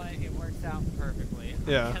 You know what? It works out perfectly.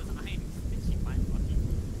 Yeah. Because I am stitching my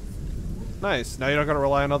fucking. Nice. Now you don't gotta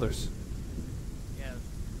rely on others. Yes.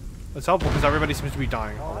 It's helpful because everybody seems to be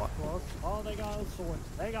dying a Oh, lot. that's close. Oh, they got swords.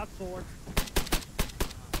 They got swords.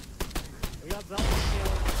 We got Zelda shield.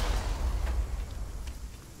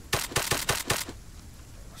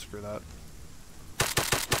 Screw that.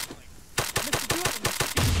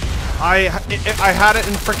 I had it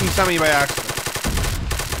in freaking semi by accident.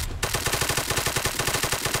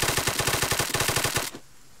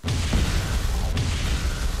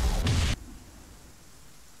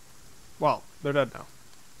 Well, they're dead now.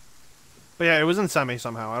 But yeah, it was in semi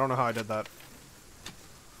somehow. I don't know how I did that.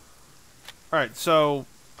 Alright, so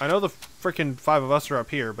I know the freaking 5 of us are up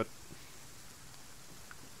here, but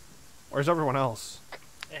where's everyone else?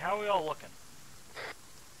 Hey, how are we all looking?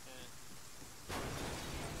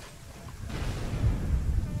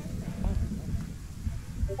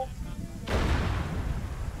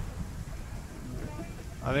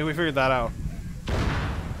 I think we figured that out.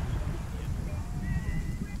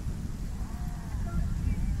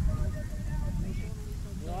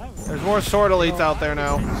 There's more sword elites out there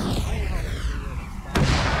now.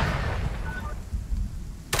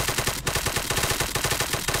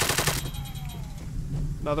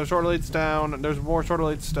 Another sword elite's down. There's more sword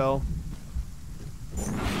elites still.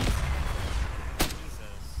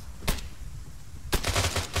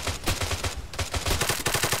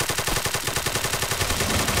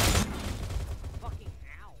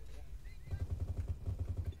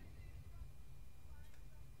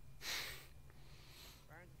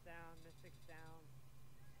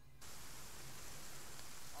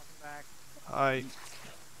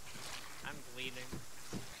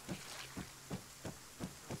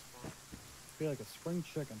 feel like a spring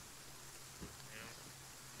chicken.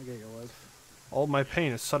 I get your legs. All my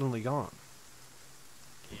pain is suddenly gone.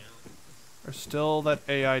 There's still that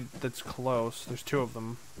AI that's close. There's two of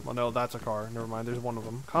them. Well, no, that's a car. Never mind, there's one of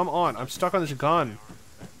them. Come on, I'm stuck on this gun.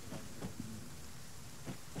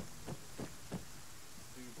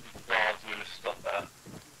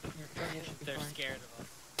 They're scared of us.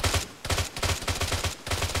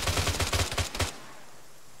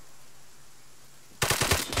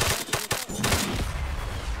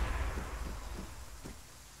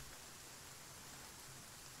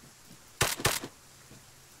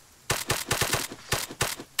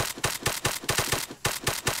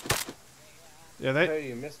 Yeah, they. Hey,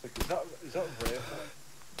 you missed it. Is that real?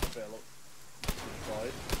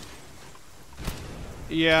 Right.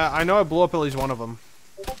 Yeah, I know I blew up at least one of them.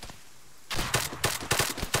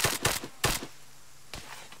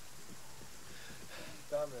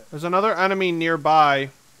 Damn it. There's another enemy nearby.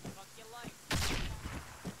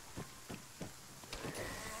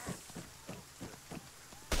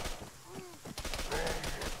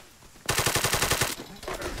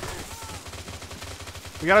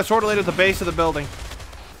 We got a sword lead at the base of the building.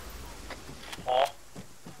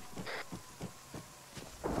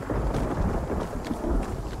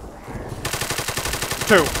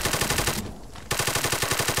 Two.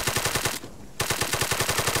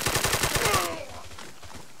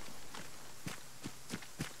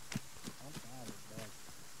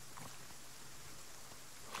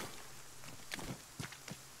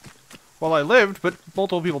 Well, I lived, but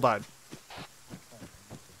multiple people died.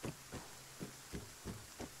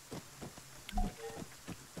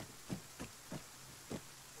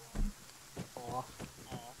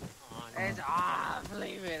 It's off.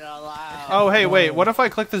 Leave it alone. Oh, hey, wait. What if I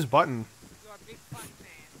click this button?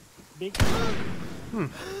 Big.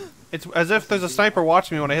 It's as if there's a sniper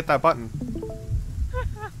watching me when I hit that button.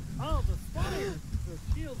 Oh, the spire. The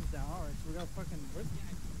shield's down. Alright, so we got fucking.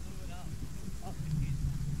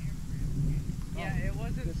 Yeah, it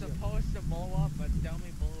wasn't supposed to blow up, but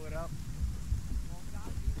Dummy blew it up.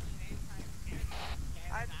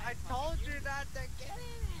 I told you not to get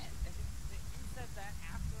in it! You said that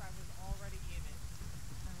after I was already in it.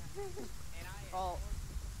 And I... Oh.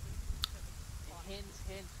 Hint,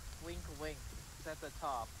 hint, wink, wink. It's at the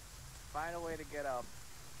top. Find a way to get up.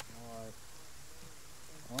 Alright.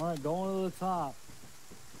 Alright, going to the top.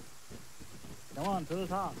 Come on, to the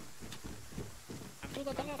top. I'm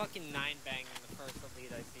fucking 9-banging the first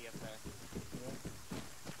elite I see up there.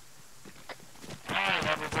 Alright,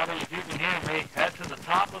 everybody, if you can hear me, head to the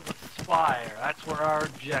top of the spire. That's where our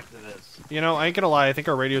objective is. You know, I ain't gonna lie. I think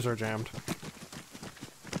our radios are jammed.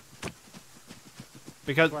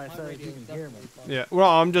 Because. That's why I said if you can hear me. Yeah. Well,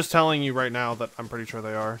 I'm just telling you right now that I'm pretty sure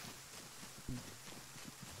they are.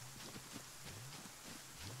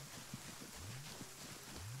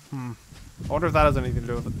 I wonder if that has anything to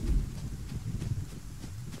do with it.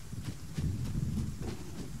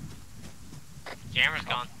 Jammer's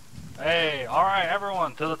gone. Hey, alright,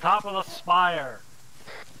 everyone, to the top of the spire.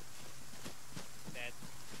 Dead.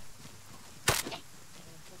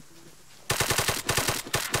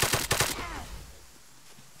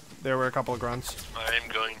 There were a couple of grunts. I'm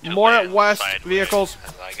going to More land at west sideways vehicles.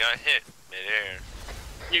 as I got hit midair.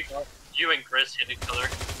 You and Chris hit each other.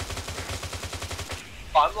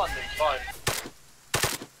 I'm landing fine.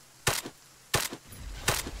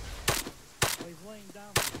 He's laying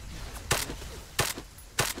down.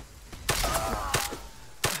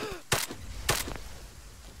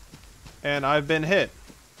 And I've been hit.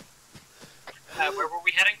 Where were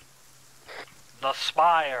we heading? The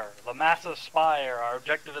spire, the massive spire. Our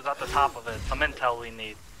objective is at the top of it. Some intel we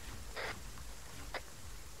need.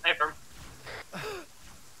 Hey, Firm.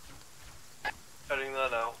 Heading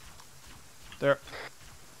there now. There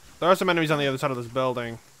are some enemies on the other side of this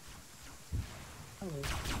building.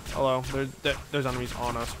 Hello. There's enemies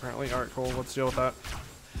on us, apparently. Alright, cool. Let's deal with that.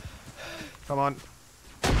 Come on.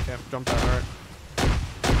 Can't jump that. Alright.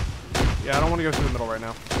 Yeah, I don't want to go through the middle right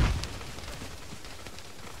now.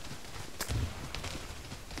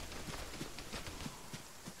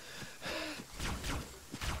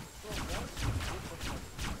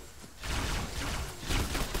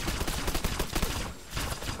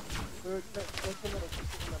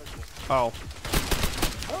 Oh.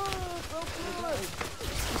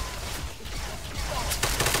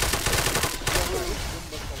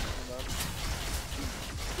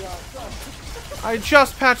 I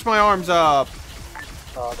just patched my arms up.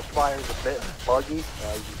 The spire's a bit buggy. You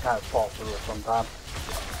kind of fall through it sometimes.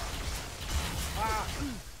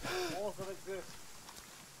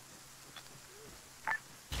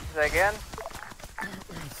 Say again?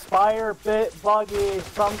 Spire bit buggy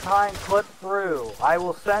sometime clip through. I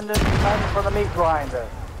will send it for the meat grinder.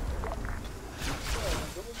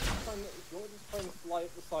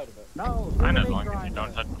 No, I know, as long as you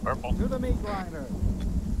don't touch the purple. To the meat grinder.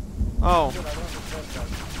 Oh.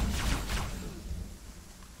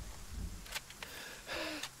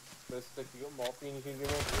 Mystic, you got morphine you can give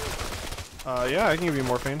me? Yeah, I can give you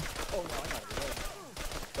morphine. Oh no, I gotta get it.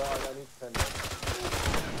 But I need 10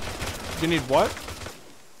 minutes. You need what?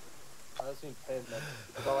 I just need 10 minutes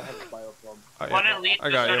because all I have is biofilm. One elite I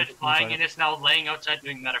got started you. flying and is now laying outside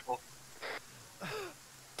doing medical.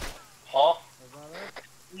 Huh?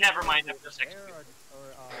 Never mind, I'm just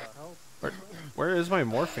Where is my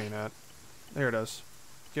morphine at? There it is.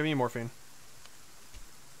 Give me morphine.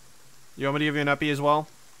 You want me to give you an epi as well?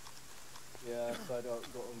 Yeah, so I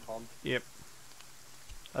don't go unpump. Yep.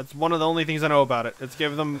 That's one of the only things I know about it. It's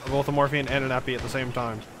give them both a morphine and an epi at the same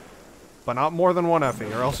time. But not more than one epi,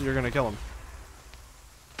 or else you're gonna kill him.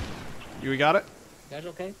 You got it? You guys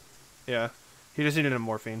okay? Yeah. He just needed a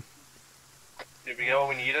morphine. Did we get what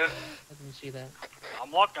we needed? Let me see that.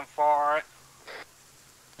 I'm looking for it.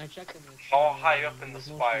 I checked them. How high up in the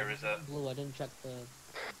spire is it? Blue. I didn't check the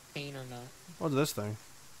pain or not. What's this thing?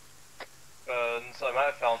 So I might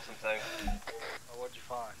have found something. Oh, what'd you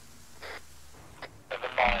find? Never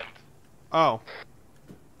mind. Oh.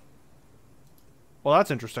 Well, that's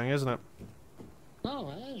interesting, isn't it? Oh,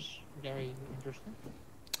 that is very interesting.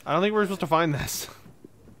 I don't think we're supposed to find this.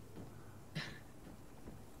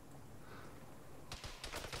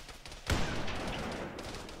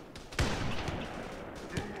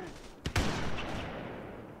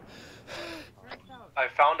 I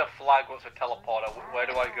found a flag with a teleporter. Where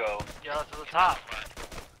do I go? Yeah, to the top.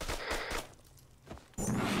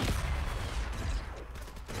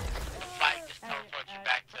 Flag just teleports you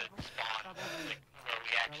back to spawn, where we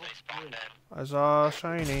actually spawned in. I saw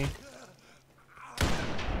shiny.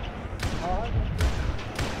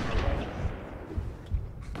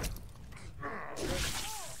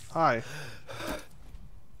 Hi.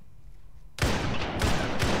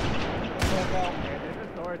 There's a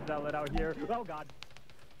sword zealot out here. Oh god.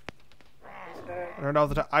 I turned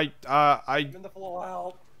off the I'm in the floor,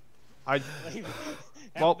 help.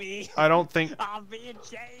 Well, I don't think. I'm being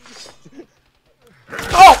chased.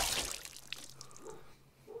 Oh!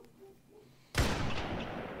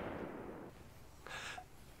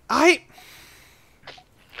 Magic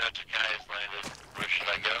guys landed. Where should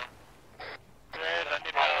I go? Red, I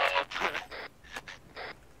need help.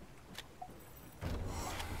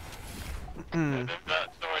 There's that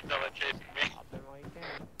sword zealot chasing me.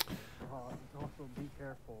 Also, be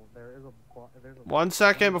careful. There's a 1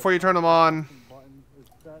 second before you turn them on. button is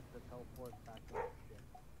set to teleport back to the ship.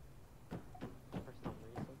 For some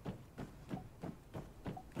reason.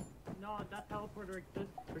 No, that teleporter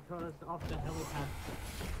exists because of the helipad.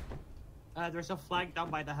 There's a flag down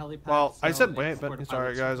by the helipad. Well, I so said it's wait, for but the it's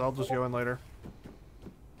alright, pilots. guys. I'll just go in later.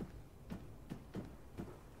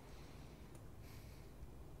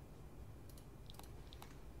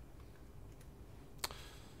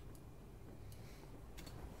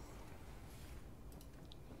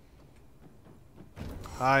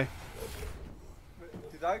 Hi.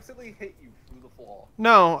 Did I accidentally hit you through the floor?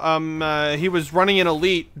 No, he was running an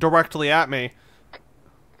elite directly at me.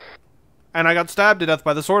 And I got stabbed to death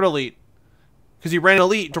by the sword elite. Because he ran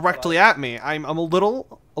elite directly at me. I'm a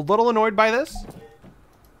little annoyed by this.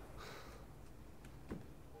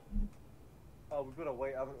 Oh, we've got to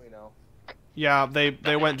wait, haven't we now? Yeah,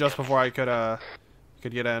 they went just before I could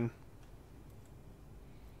get in.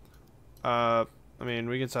 I mean,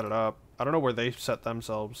 we can set it up. I don't know where they set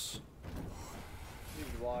themselves.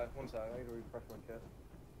 Neither do I. 1 second, I need to refresh my kit.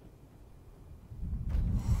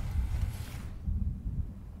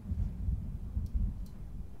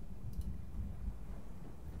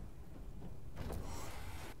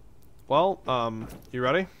 Well, you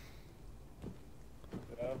ready?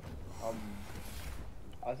 Yeah.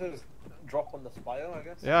 I said just drop on the spire, I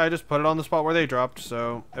guess. Yeah, I just put it on the spot where they dropped,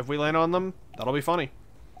 so if we land on them, that'll be funny.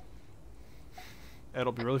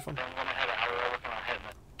 It'll be really fun.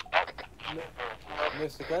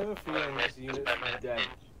 Mystic, I have a feeling this unit's dead.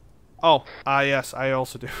 Oh, yes, I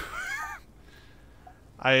also do.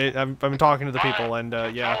 I've been talking to the people, and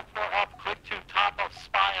yeah.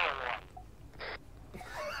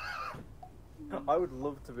 I would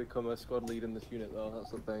love to become a squad lead in this unit, though.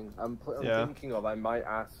 That's the thing. I'm Yeah. thinking of. I might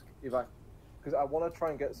ask if I, because I want to try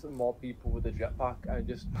and get some more people with a jetpack and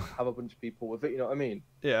just have a bunch of people with it. You know what I mean?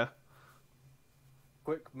 Yeah.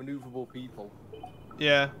 Quick, maneuverable people.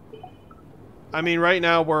 Yeah. I mean, right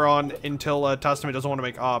now we're on until Testament doesn't want to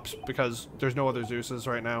make ops because there's no other Zeuses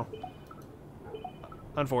right now.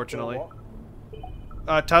 Unfortunately.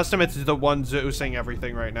 Testament's the one Zeusing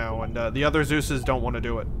everything right now, and the other Zeuses don't want to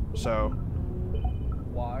do it, so...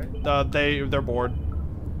 Why? They're bored.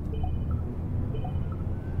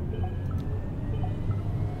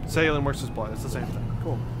 Sailing works as blood, it's the same thing.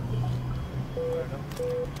 Cool.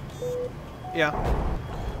 Yeah.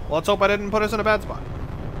 Well, let's hope I didn't put us in a bad spot.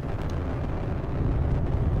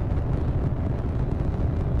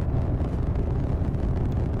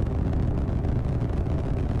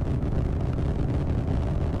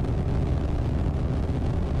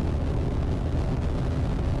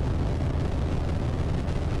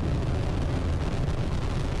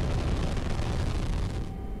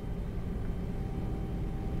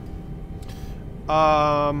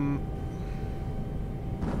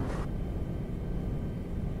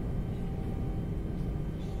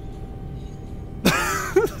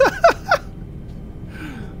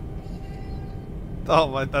 Oh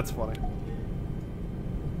my, that's funny.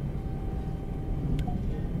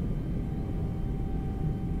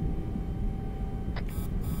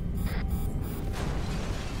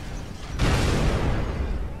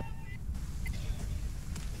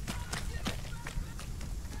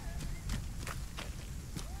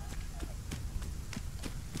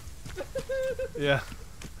 Yeah.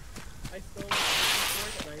 I stole a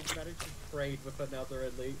sword and I managed to trade with another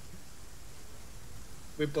elite.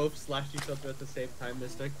 We both slashed each other at the same time,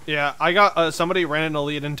 Mystic. Yeah, I got, somebody ran an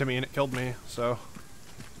elite into me and it killed me, so.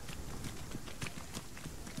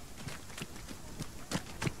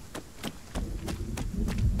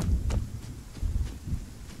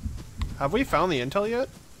 Have we found the intel yet?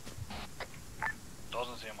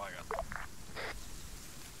 Doesn't seem like it.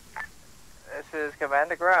 This is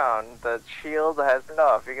command to ground. The shield has been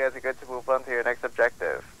off. You guys are good to move on to your next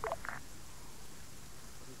objective.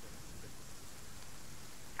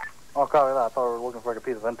 Oh, copy that. I thought we were looking for like a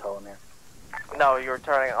piece of intel in here. No, you were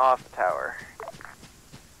turning off the tower.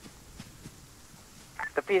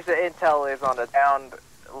 The piece of intel is on a downed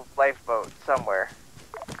lifeboat somewhere.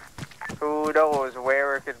 Who knows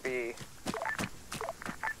where it could be?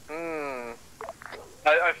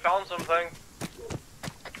 I found something.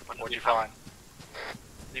 What'd you find?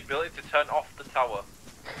 The ability to turn off the tower.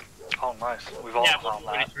 Oh, nice. We've all found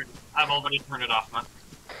that. I've already turned it off, man.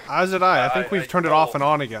 As did I. I think we've turned it off and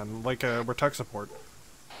on again, like we're tech support.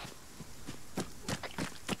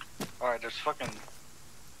 Alright, there's fucking...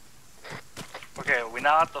 Okay, we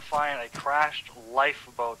now have to find a crashed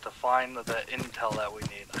lifeboat to find the intel that we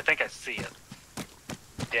need. I think I see it.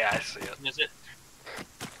 Yeah, I see it. Is it?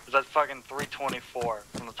 Is that fucking 324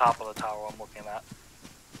 from the top of the tower I'm looking at?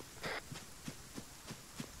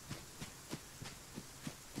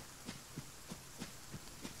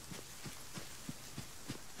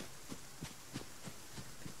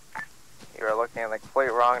 You are looking in the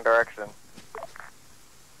complete wrong direction.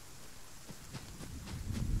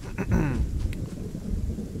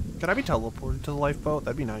 Can I be teleported to the lifeboat?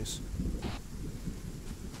 That'd be nice.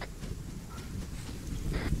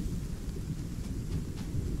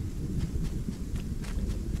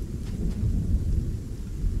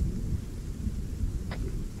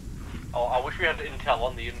 Oh, I wish we had intel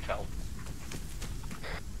on the intel.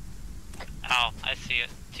 Oh, I see it.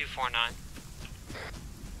 249.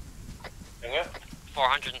 Dang it.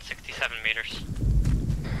 467 meters.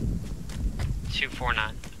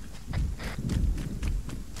 249.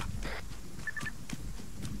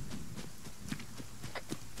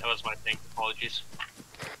 That was my thing. Apologies.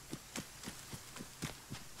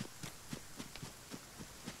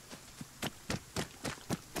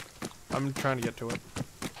 I'm trying to get to it.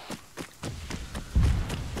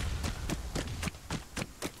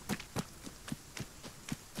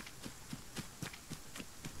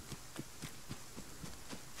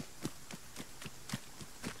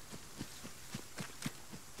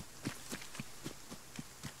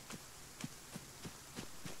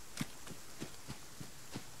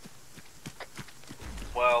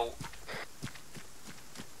 Well...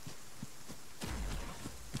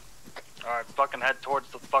 Alright, fucking head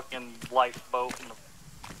towards the fucking lifeboat and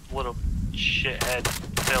the little shithead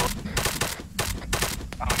hill.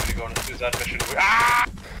 I'm gonna go on a suicide mission. Ah!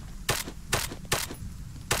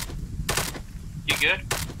 You good?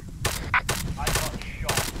 I got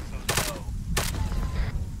shot, so no.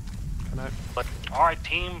 Can I? But, alright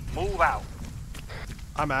team, move out.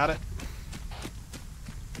 I'm at it.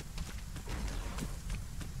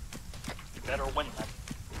 You better win that.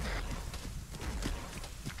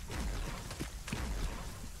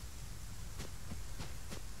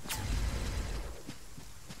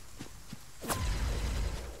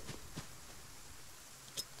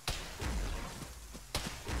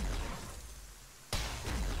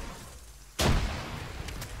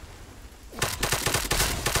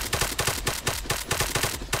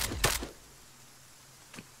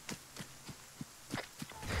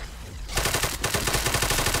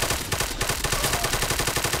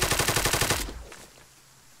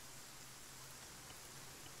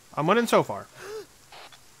 I'm winning so far.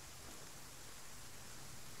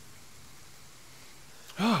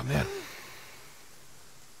 Oh man.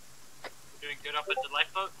 Doing good up at the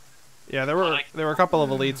lifeboat? Yeah, there were a couple of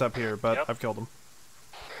elites up here, but I've killed them.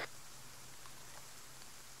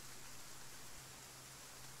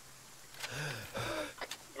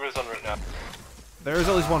 There is one right now. There is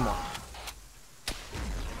at least one more.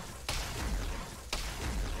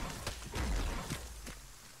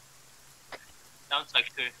 Sounds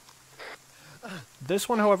like two. This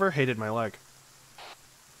one, however, hated my leg.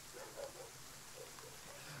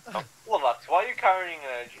 Oh, well, that's why you're carrying an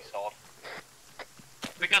energy sword.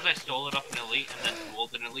 Because I stole it off an elite and then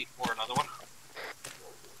dueled an elite for another one.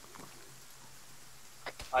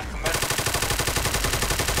 I commend.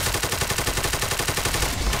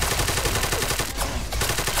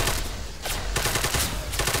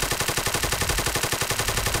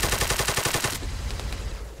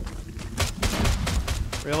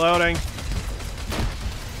 Reloading.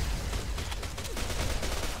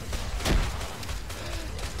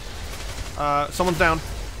 Someone's down.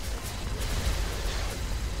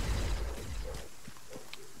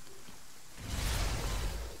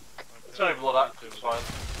 Sorry, blood, that's fine.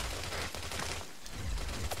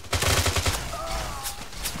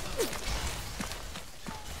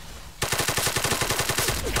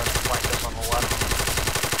 Flank us on the left.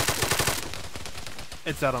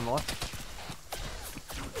 It's dead on the left.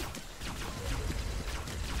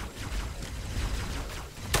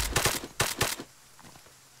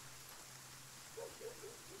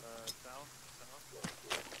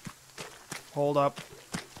 Hold up.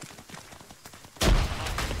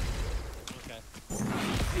 Okay.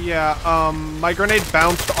 Yeah, my grenade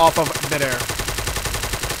bounced off of midair.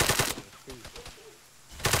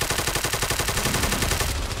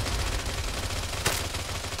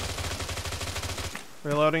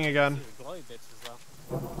 Reloading again. Glowy bits as well.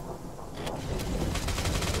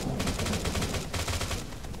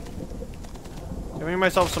 Giving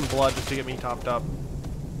myself some blood just to get me topped up.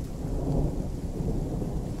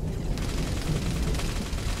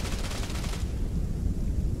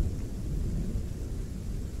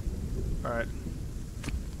 Alright.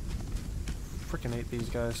 Freaking hate these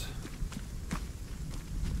guys.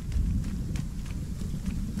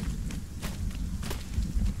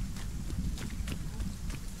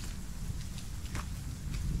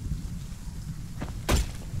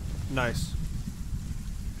 Nice.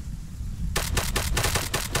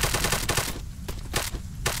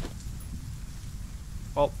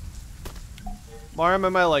 Oh. Why am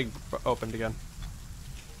my leg opened again?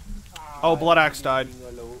 Oh, Blood Axe died.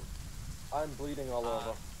 I'm bleeding all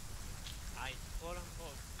over.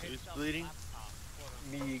 Who's bleeding?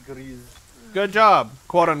 Me, Grease. Good job,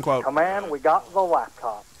 quote unquote. Command, we got the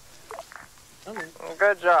laptop.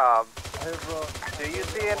 Good job. Do you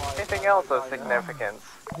see anything else of significance?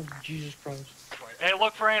 Oh, Jesus Christ. Hey,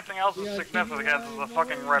 look for anything else of significance. It's a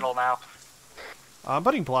fucking riddle now. I'm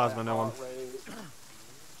putting plasma, no one.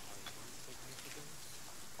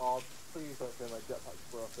 Oh, please don't say my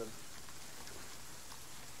jetpack's broken.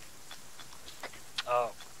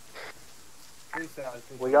 Oh.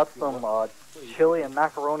 We got some chili and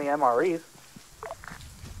macaroni MREs.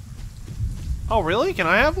 Oh, really? Can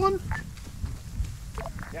I have one?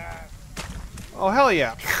 Yeah. Oh, hell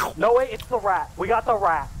yeah. No, wait, it's the rat. We got the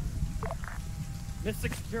rat.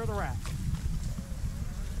 Mystic, secure the rat.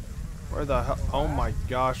 Where the hell? Oh my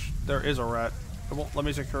gosh. There is a rat. It won't let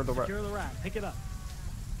me secure the rat. Secure the rat. Pick it up.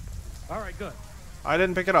 Alright, good. I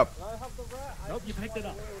didn't pick it up. Nope, you picked it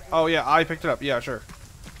up. Oh yeah, I picked it up. Yeah, sure.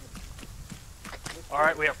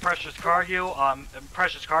 Alright, we have precious cargo.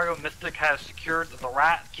 Precious cargo. Mystic has secured the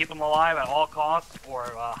rat. Keep him alive at all costs, or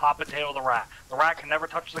hot potato the rat. The rat can never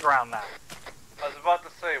touch the ground now. I was about to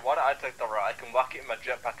say, why don't I take the rat? I can whack it in my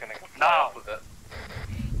jetpack and I can fly off with it.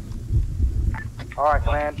 Alright,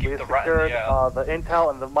 Command, we secured the intel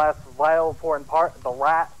and the last vital important part, the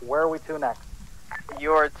rat. Where are we to next?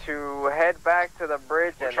 You are to head back to the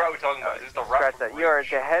bridge Which and... rat are we talking about? Is this the rat from You are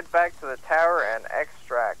to head back to the tower and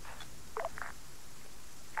extract.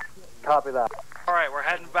 Copy that. Alright, we're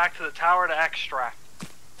heading back to the tower to extract.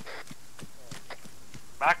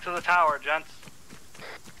 Back to the tower, gents.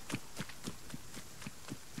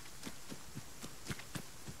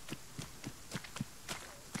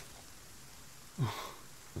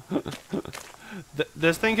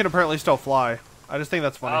 This thing can apparently still fly. I just think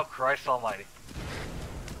that's funny. Oh, Christ almighty.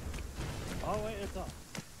 Oh, wait, it's up.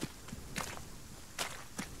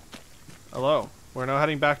 Hello. We're now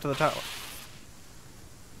heading back to the tower.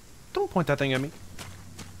 Don't point that thing at me.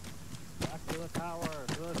 Back to the tower,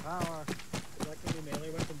 to the tower. Is that gonna be melee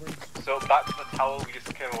weapon brings? So back to the tower we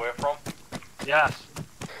just came away from? Yes.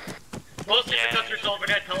 Mostly because there's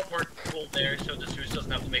already a teleport pool there, so the Zeus doesn't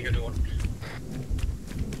have to make a new one.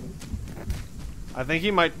 I think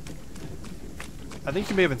he might... I think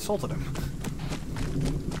you may have insulted him.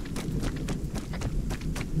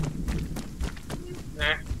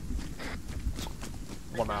 Nah.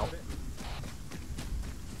 One out.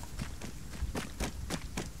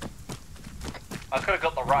 I could have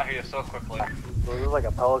got the rat here so quickly. So is there like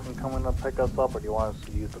a pelican coming to pick us up, or do you want us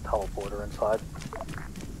to use the teleporter inside?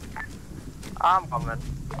 I'm coming.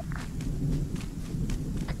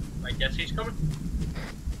 I guess he's coming.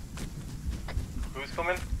 Who's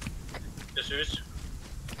coming? The Zeus.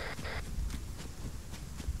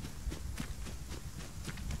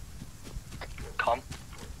 Come.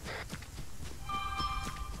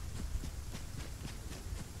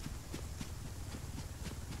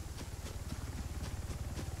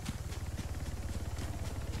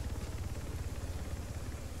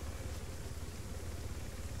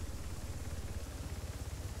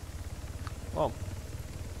 Oh.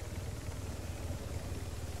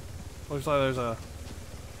 Looks like there's a...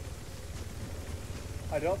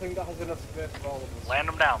 I don't think that has enough space for all of us. Land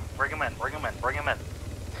them down. Bring them in. Bring them in. Bring them in.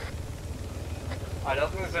 I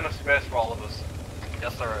don't think there's enough space for all of us.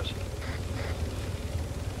 Yes, there is.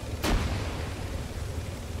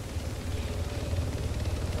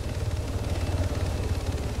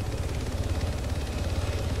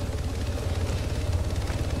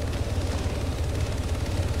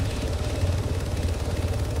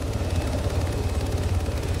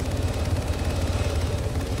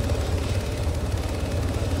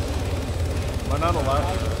 Am I not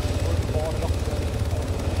allowed?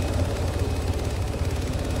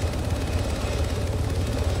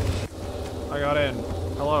 I got in.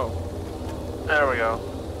 Hello. There we go.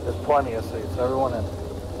 There's plenty of seats. Everyone in.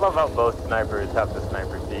 Love how both snipers have the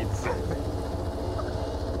sniper seats.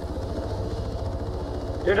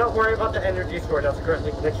 Do not worry about the energy sword that's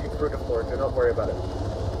currently glitching through the floor. Do not worry about it.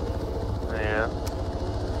 Yeah.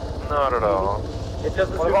 Not at all. It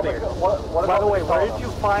doesn't What suit about me. by the way, where did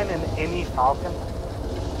you find an Innie Falcon?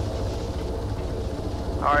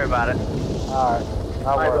 Don't worry about it. Alright. I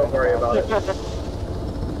don't worry about it.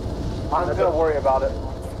 I'm gonna worry about it.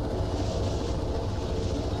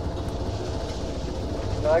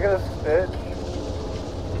 Can I get a stitch?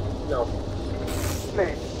 No.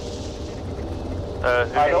 Please. Who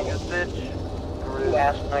getting a stitch?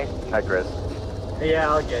 Last night. Hi, Chris. Yeah,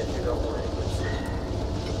 I'll get you. Don't worry.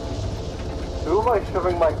 Who am I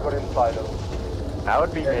shoving my gun inside of? That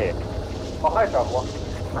would be me. Oh, hi, Traveler.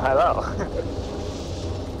 Hello.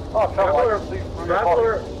 Oh,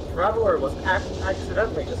 Traveler. Traveler was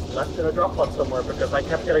accidentally just left in a drop pod somewhere because I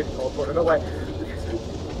kept getting teleported away.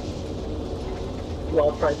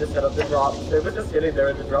 While trying to set up the drop, they were just sitting there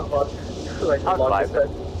in the drop pod, like the longest head.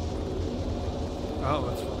 Oh,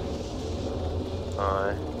 that's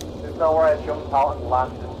funny. Is that where I jumped out and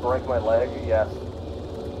landed and break my leg? Yes.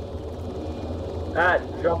 Ah,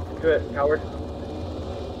 jump. Do it, coward.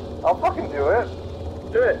 I'll fucking do it.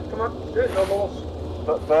 Do it. Come on. Do it, no balls.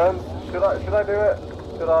 But Burns, should I do it?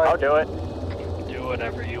 Should I? I'll do it. Do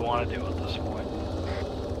whatever you want to do at this point.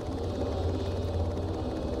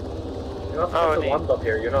 You're not supposed to land up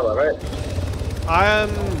here, you know that, right?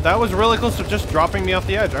 That was really close to just dropping me off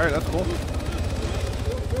the edge. Alright, that's cool.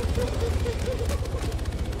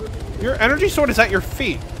 Your energy sword is at your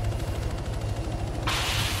feet.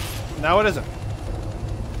 No, it isn't.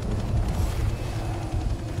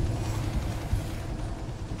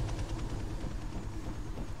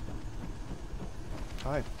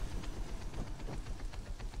 Hi.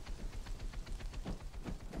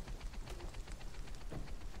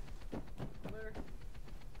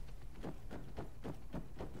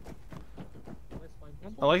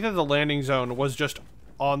 I like that the landing zone was just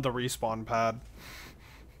on the respawn pad.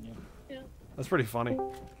 Yeah. That's pretty funny.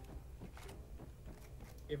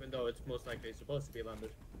 Even though it's most likely supposed to be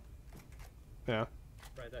landed. Yeah.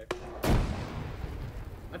 Right there.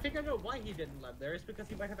 I think I know why he didn't land there. It's because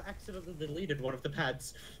he might have accidentally deleted one of the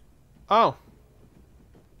pads. Oh.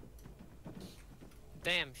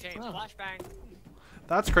 Damn, shame. Flashbang.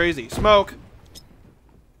 That's crazy. Smoke.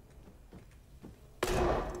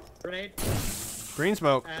 Grenade. Green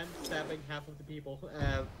smoke. And stabbing half of the people.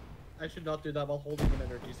 I should not do that while holding an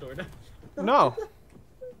energy sword. No.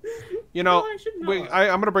 You know, No, I should not.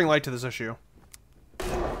 I'm gonna bring light to this issue. I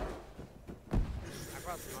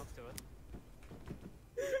brought smoke to it.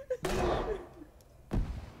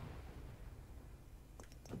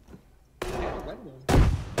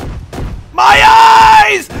 My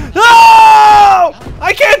eyes! No!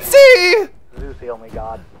 I can't see! Zeus, heal me,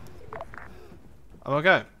 God. I'm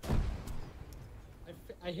okay.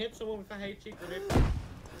 I hit someone with a HE grenade.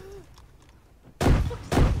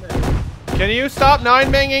 Can you stop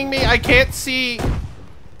 9-banging me? I can't see.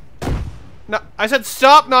 No, I said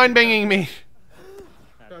stop 9-banging me.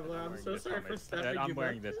 Traveler, I'm so sorry for stabbing you, I'm man.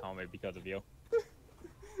 wearing this helmet because of you.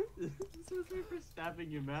 So sorry for stabbing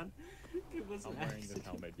you, man. It was I'm an wearing this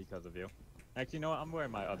helmet because of you. Actually, you know what? I'm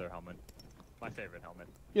wearing my other helmet. My favorite helmet.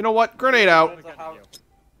 You know what? Grenade out.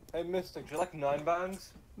 Hey, Mystic, do you like 9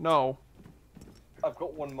 bangs? No. I've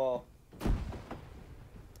got one more.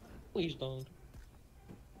 Please don't.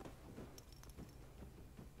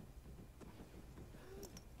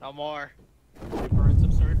 No more. Hey, Burns,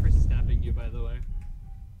 I'm sorry for stabbing you, by the way.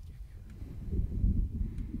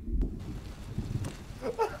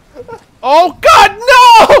 Oh God,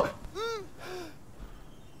 no!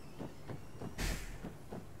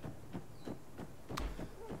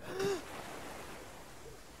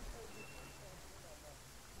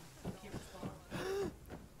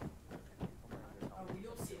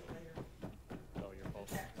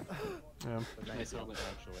 Yeah. Nice helmet,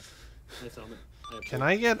 actually. Nice helmet. Can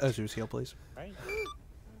I get a Zeus heal, please? Right.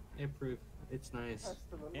 I approve. It's nice.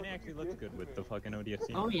 And it actually looks good with the fucking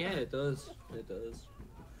ODST. Oh yeah, it does. It does.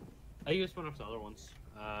 I used one of the other ones.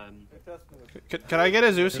 Can I get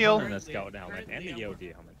a Zeus heal? And the Scout helmet and the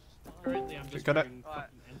EOD helmet. Currently, I'm just Could I- wearing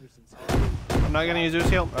fucking Anderson's. I'm not gonna use Zeus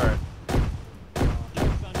heal? Alright.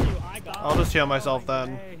 I'll just heal myself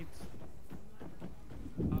then.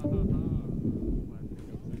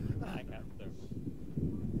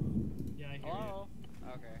 Yeah, I hear Hello?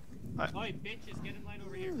 Okay. Oi, bitches, get in line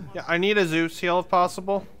over here. Come on. Yeah, I need a Zeus heal if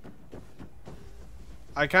possible.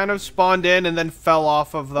 I kind of spawned in and then fell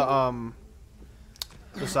off of the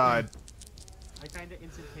side. I kind of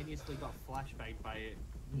instantaneously got flashbanged by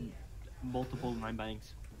multiple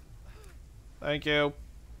 9-bangs. Thank you.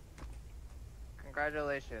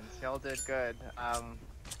 Congratulations, y'all did good.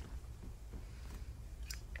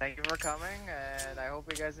 Thank you for coming, and I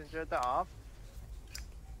hope you guys enjoyed the off.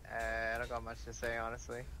 I don't got much to say,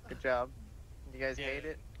 honestly. Good job. You guys hate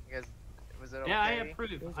it? You guys, was it okay? Yeah, I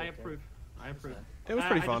approve. I approve. I approve. It was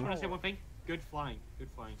pretty I fun. just want to say one thing. Good flying. Good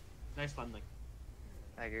flying. Nice landing.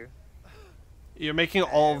 Thank you. You're making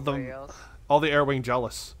all of Anybody them, else? all the air wing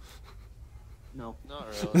jealous. No. Not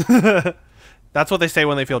really. That's what they say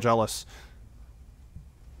when they feel jealous.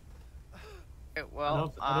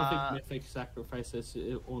 Well, I don't think Mythic sacrifices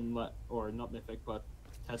on or not Mythic, but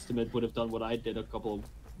Testament would have done what I did a couple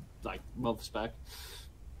like months back.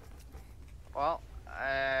 Well,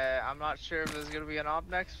 I'm not sure if there's gonna be an op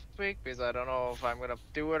next week because I don't know if I'm gonna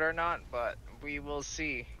do it or not, but we will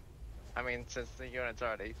see. I mean, since the unit's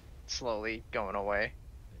already slowly going away.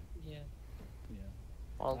 Yeah. Yeah.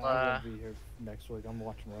 Well, I won't be here next week. I'm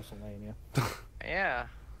watching WrestleMania. yeah.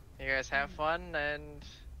 You guys have fun and.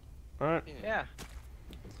 Alright. Yeah.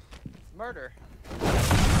 Murder.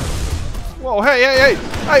 Whoa, hey, hey, hey!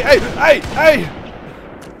 Hey, hey, hey, hey!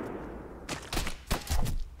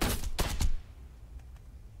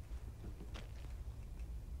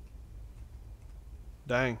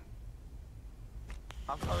 Dang.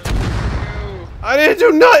 I'm coming for you. I didn't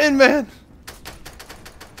do nothing, man!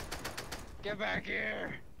 Get back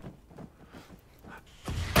here.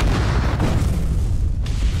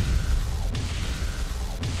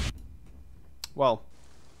 Well.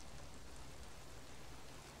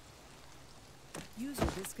 User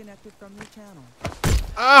disconnected from your channel.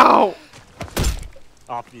 Ow!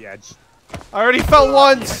 Off the edge. I already fell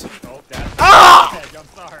once! Oh, that's Ah! edge. I'm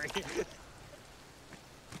sorry.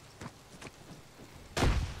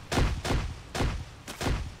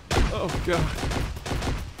 Oh, God.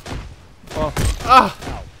 Well,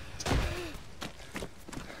 ah!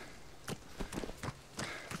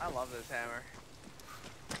 I love this hammer.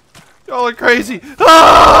 Y'all are crazy!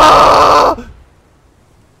 Ah!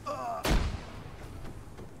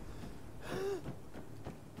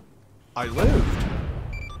 I lived.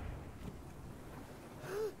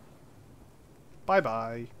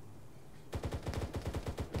 Bye-bye.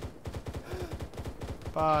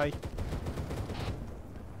 Bye.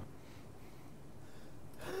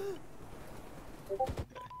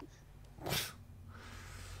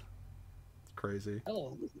 Crazy.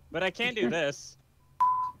 Hello. But I can do this.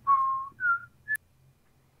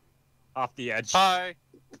 Off the edge. Hi.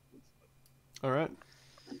 Alright.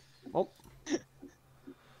 Well.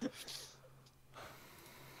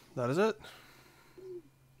 That is it.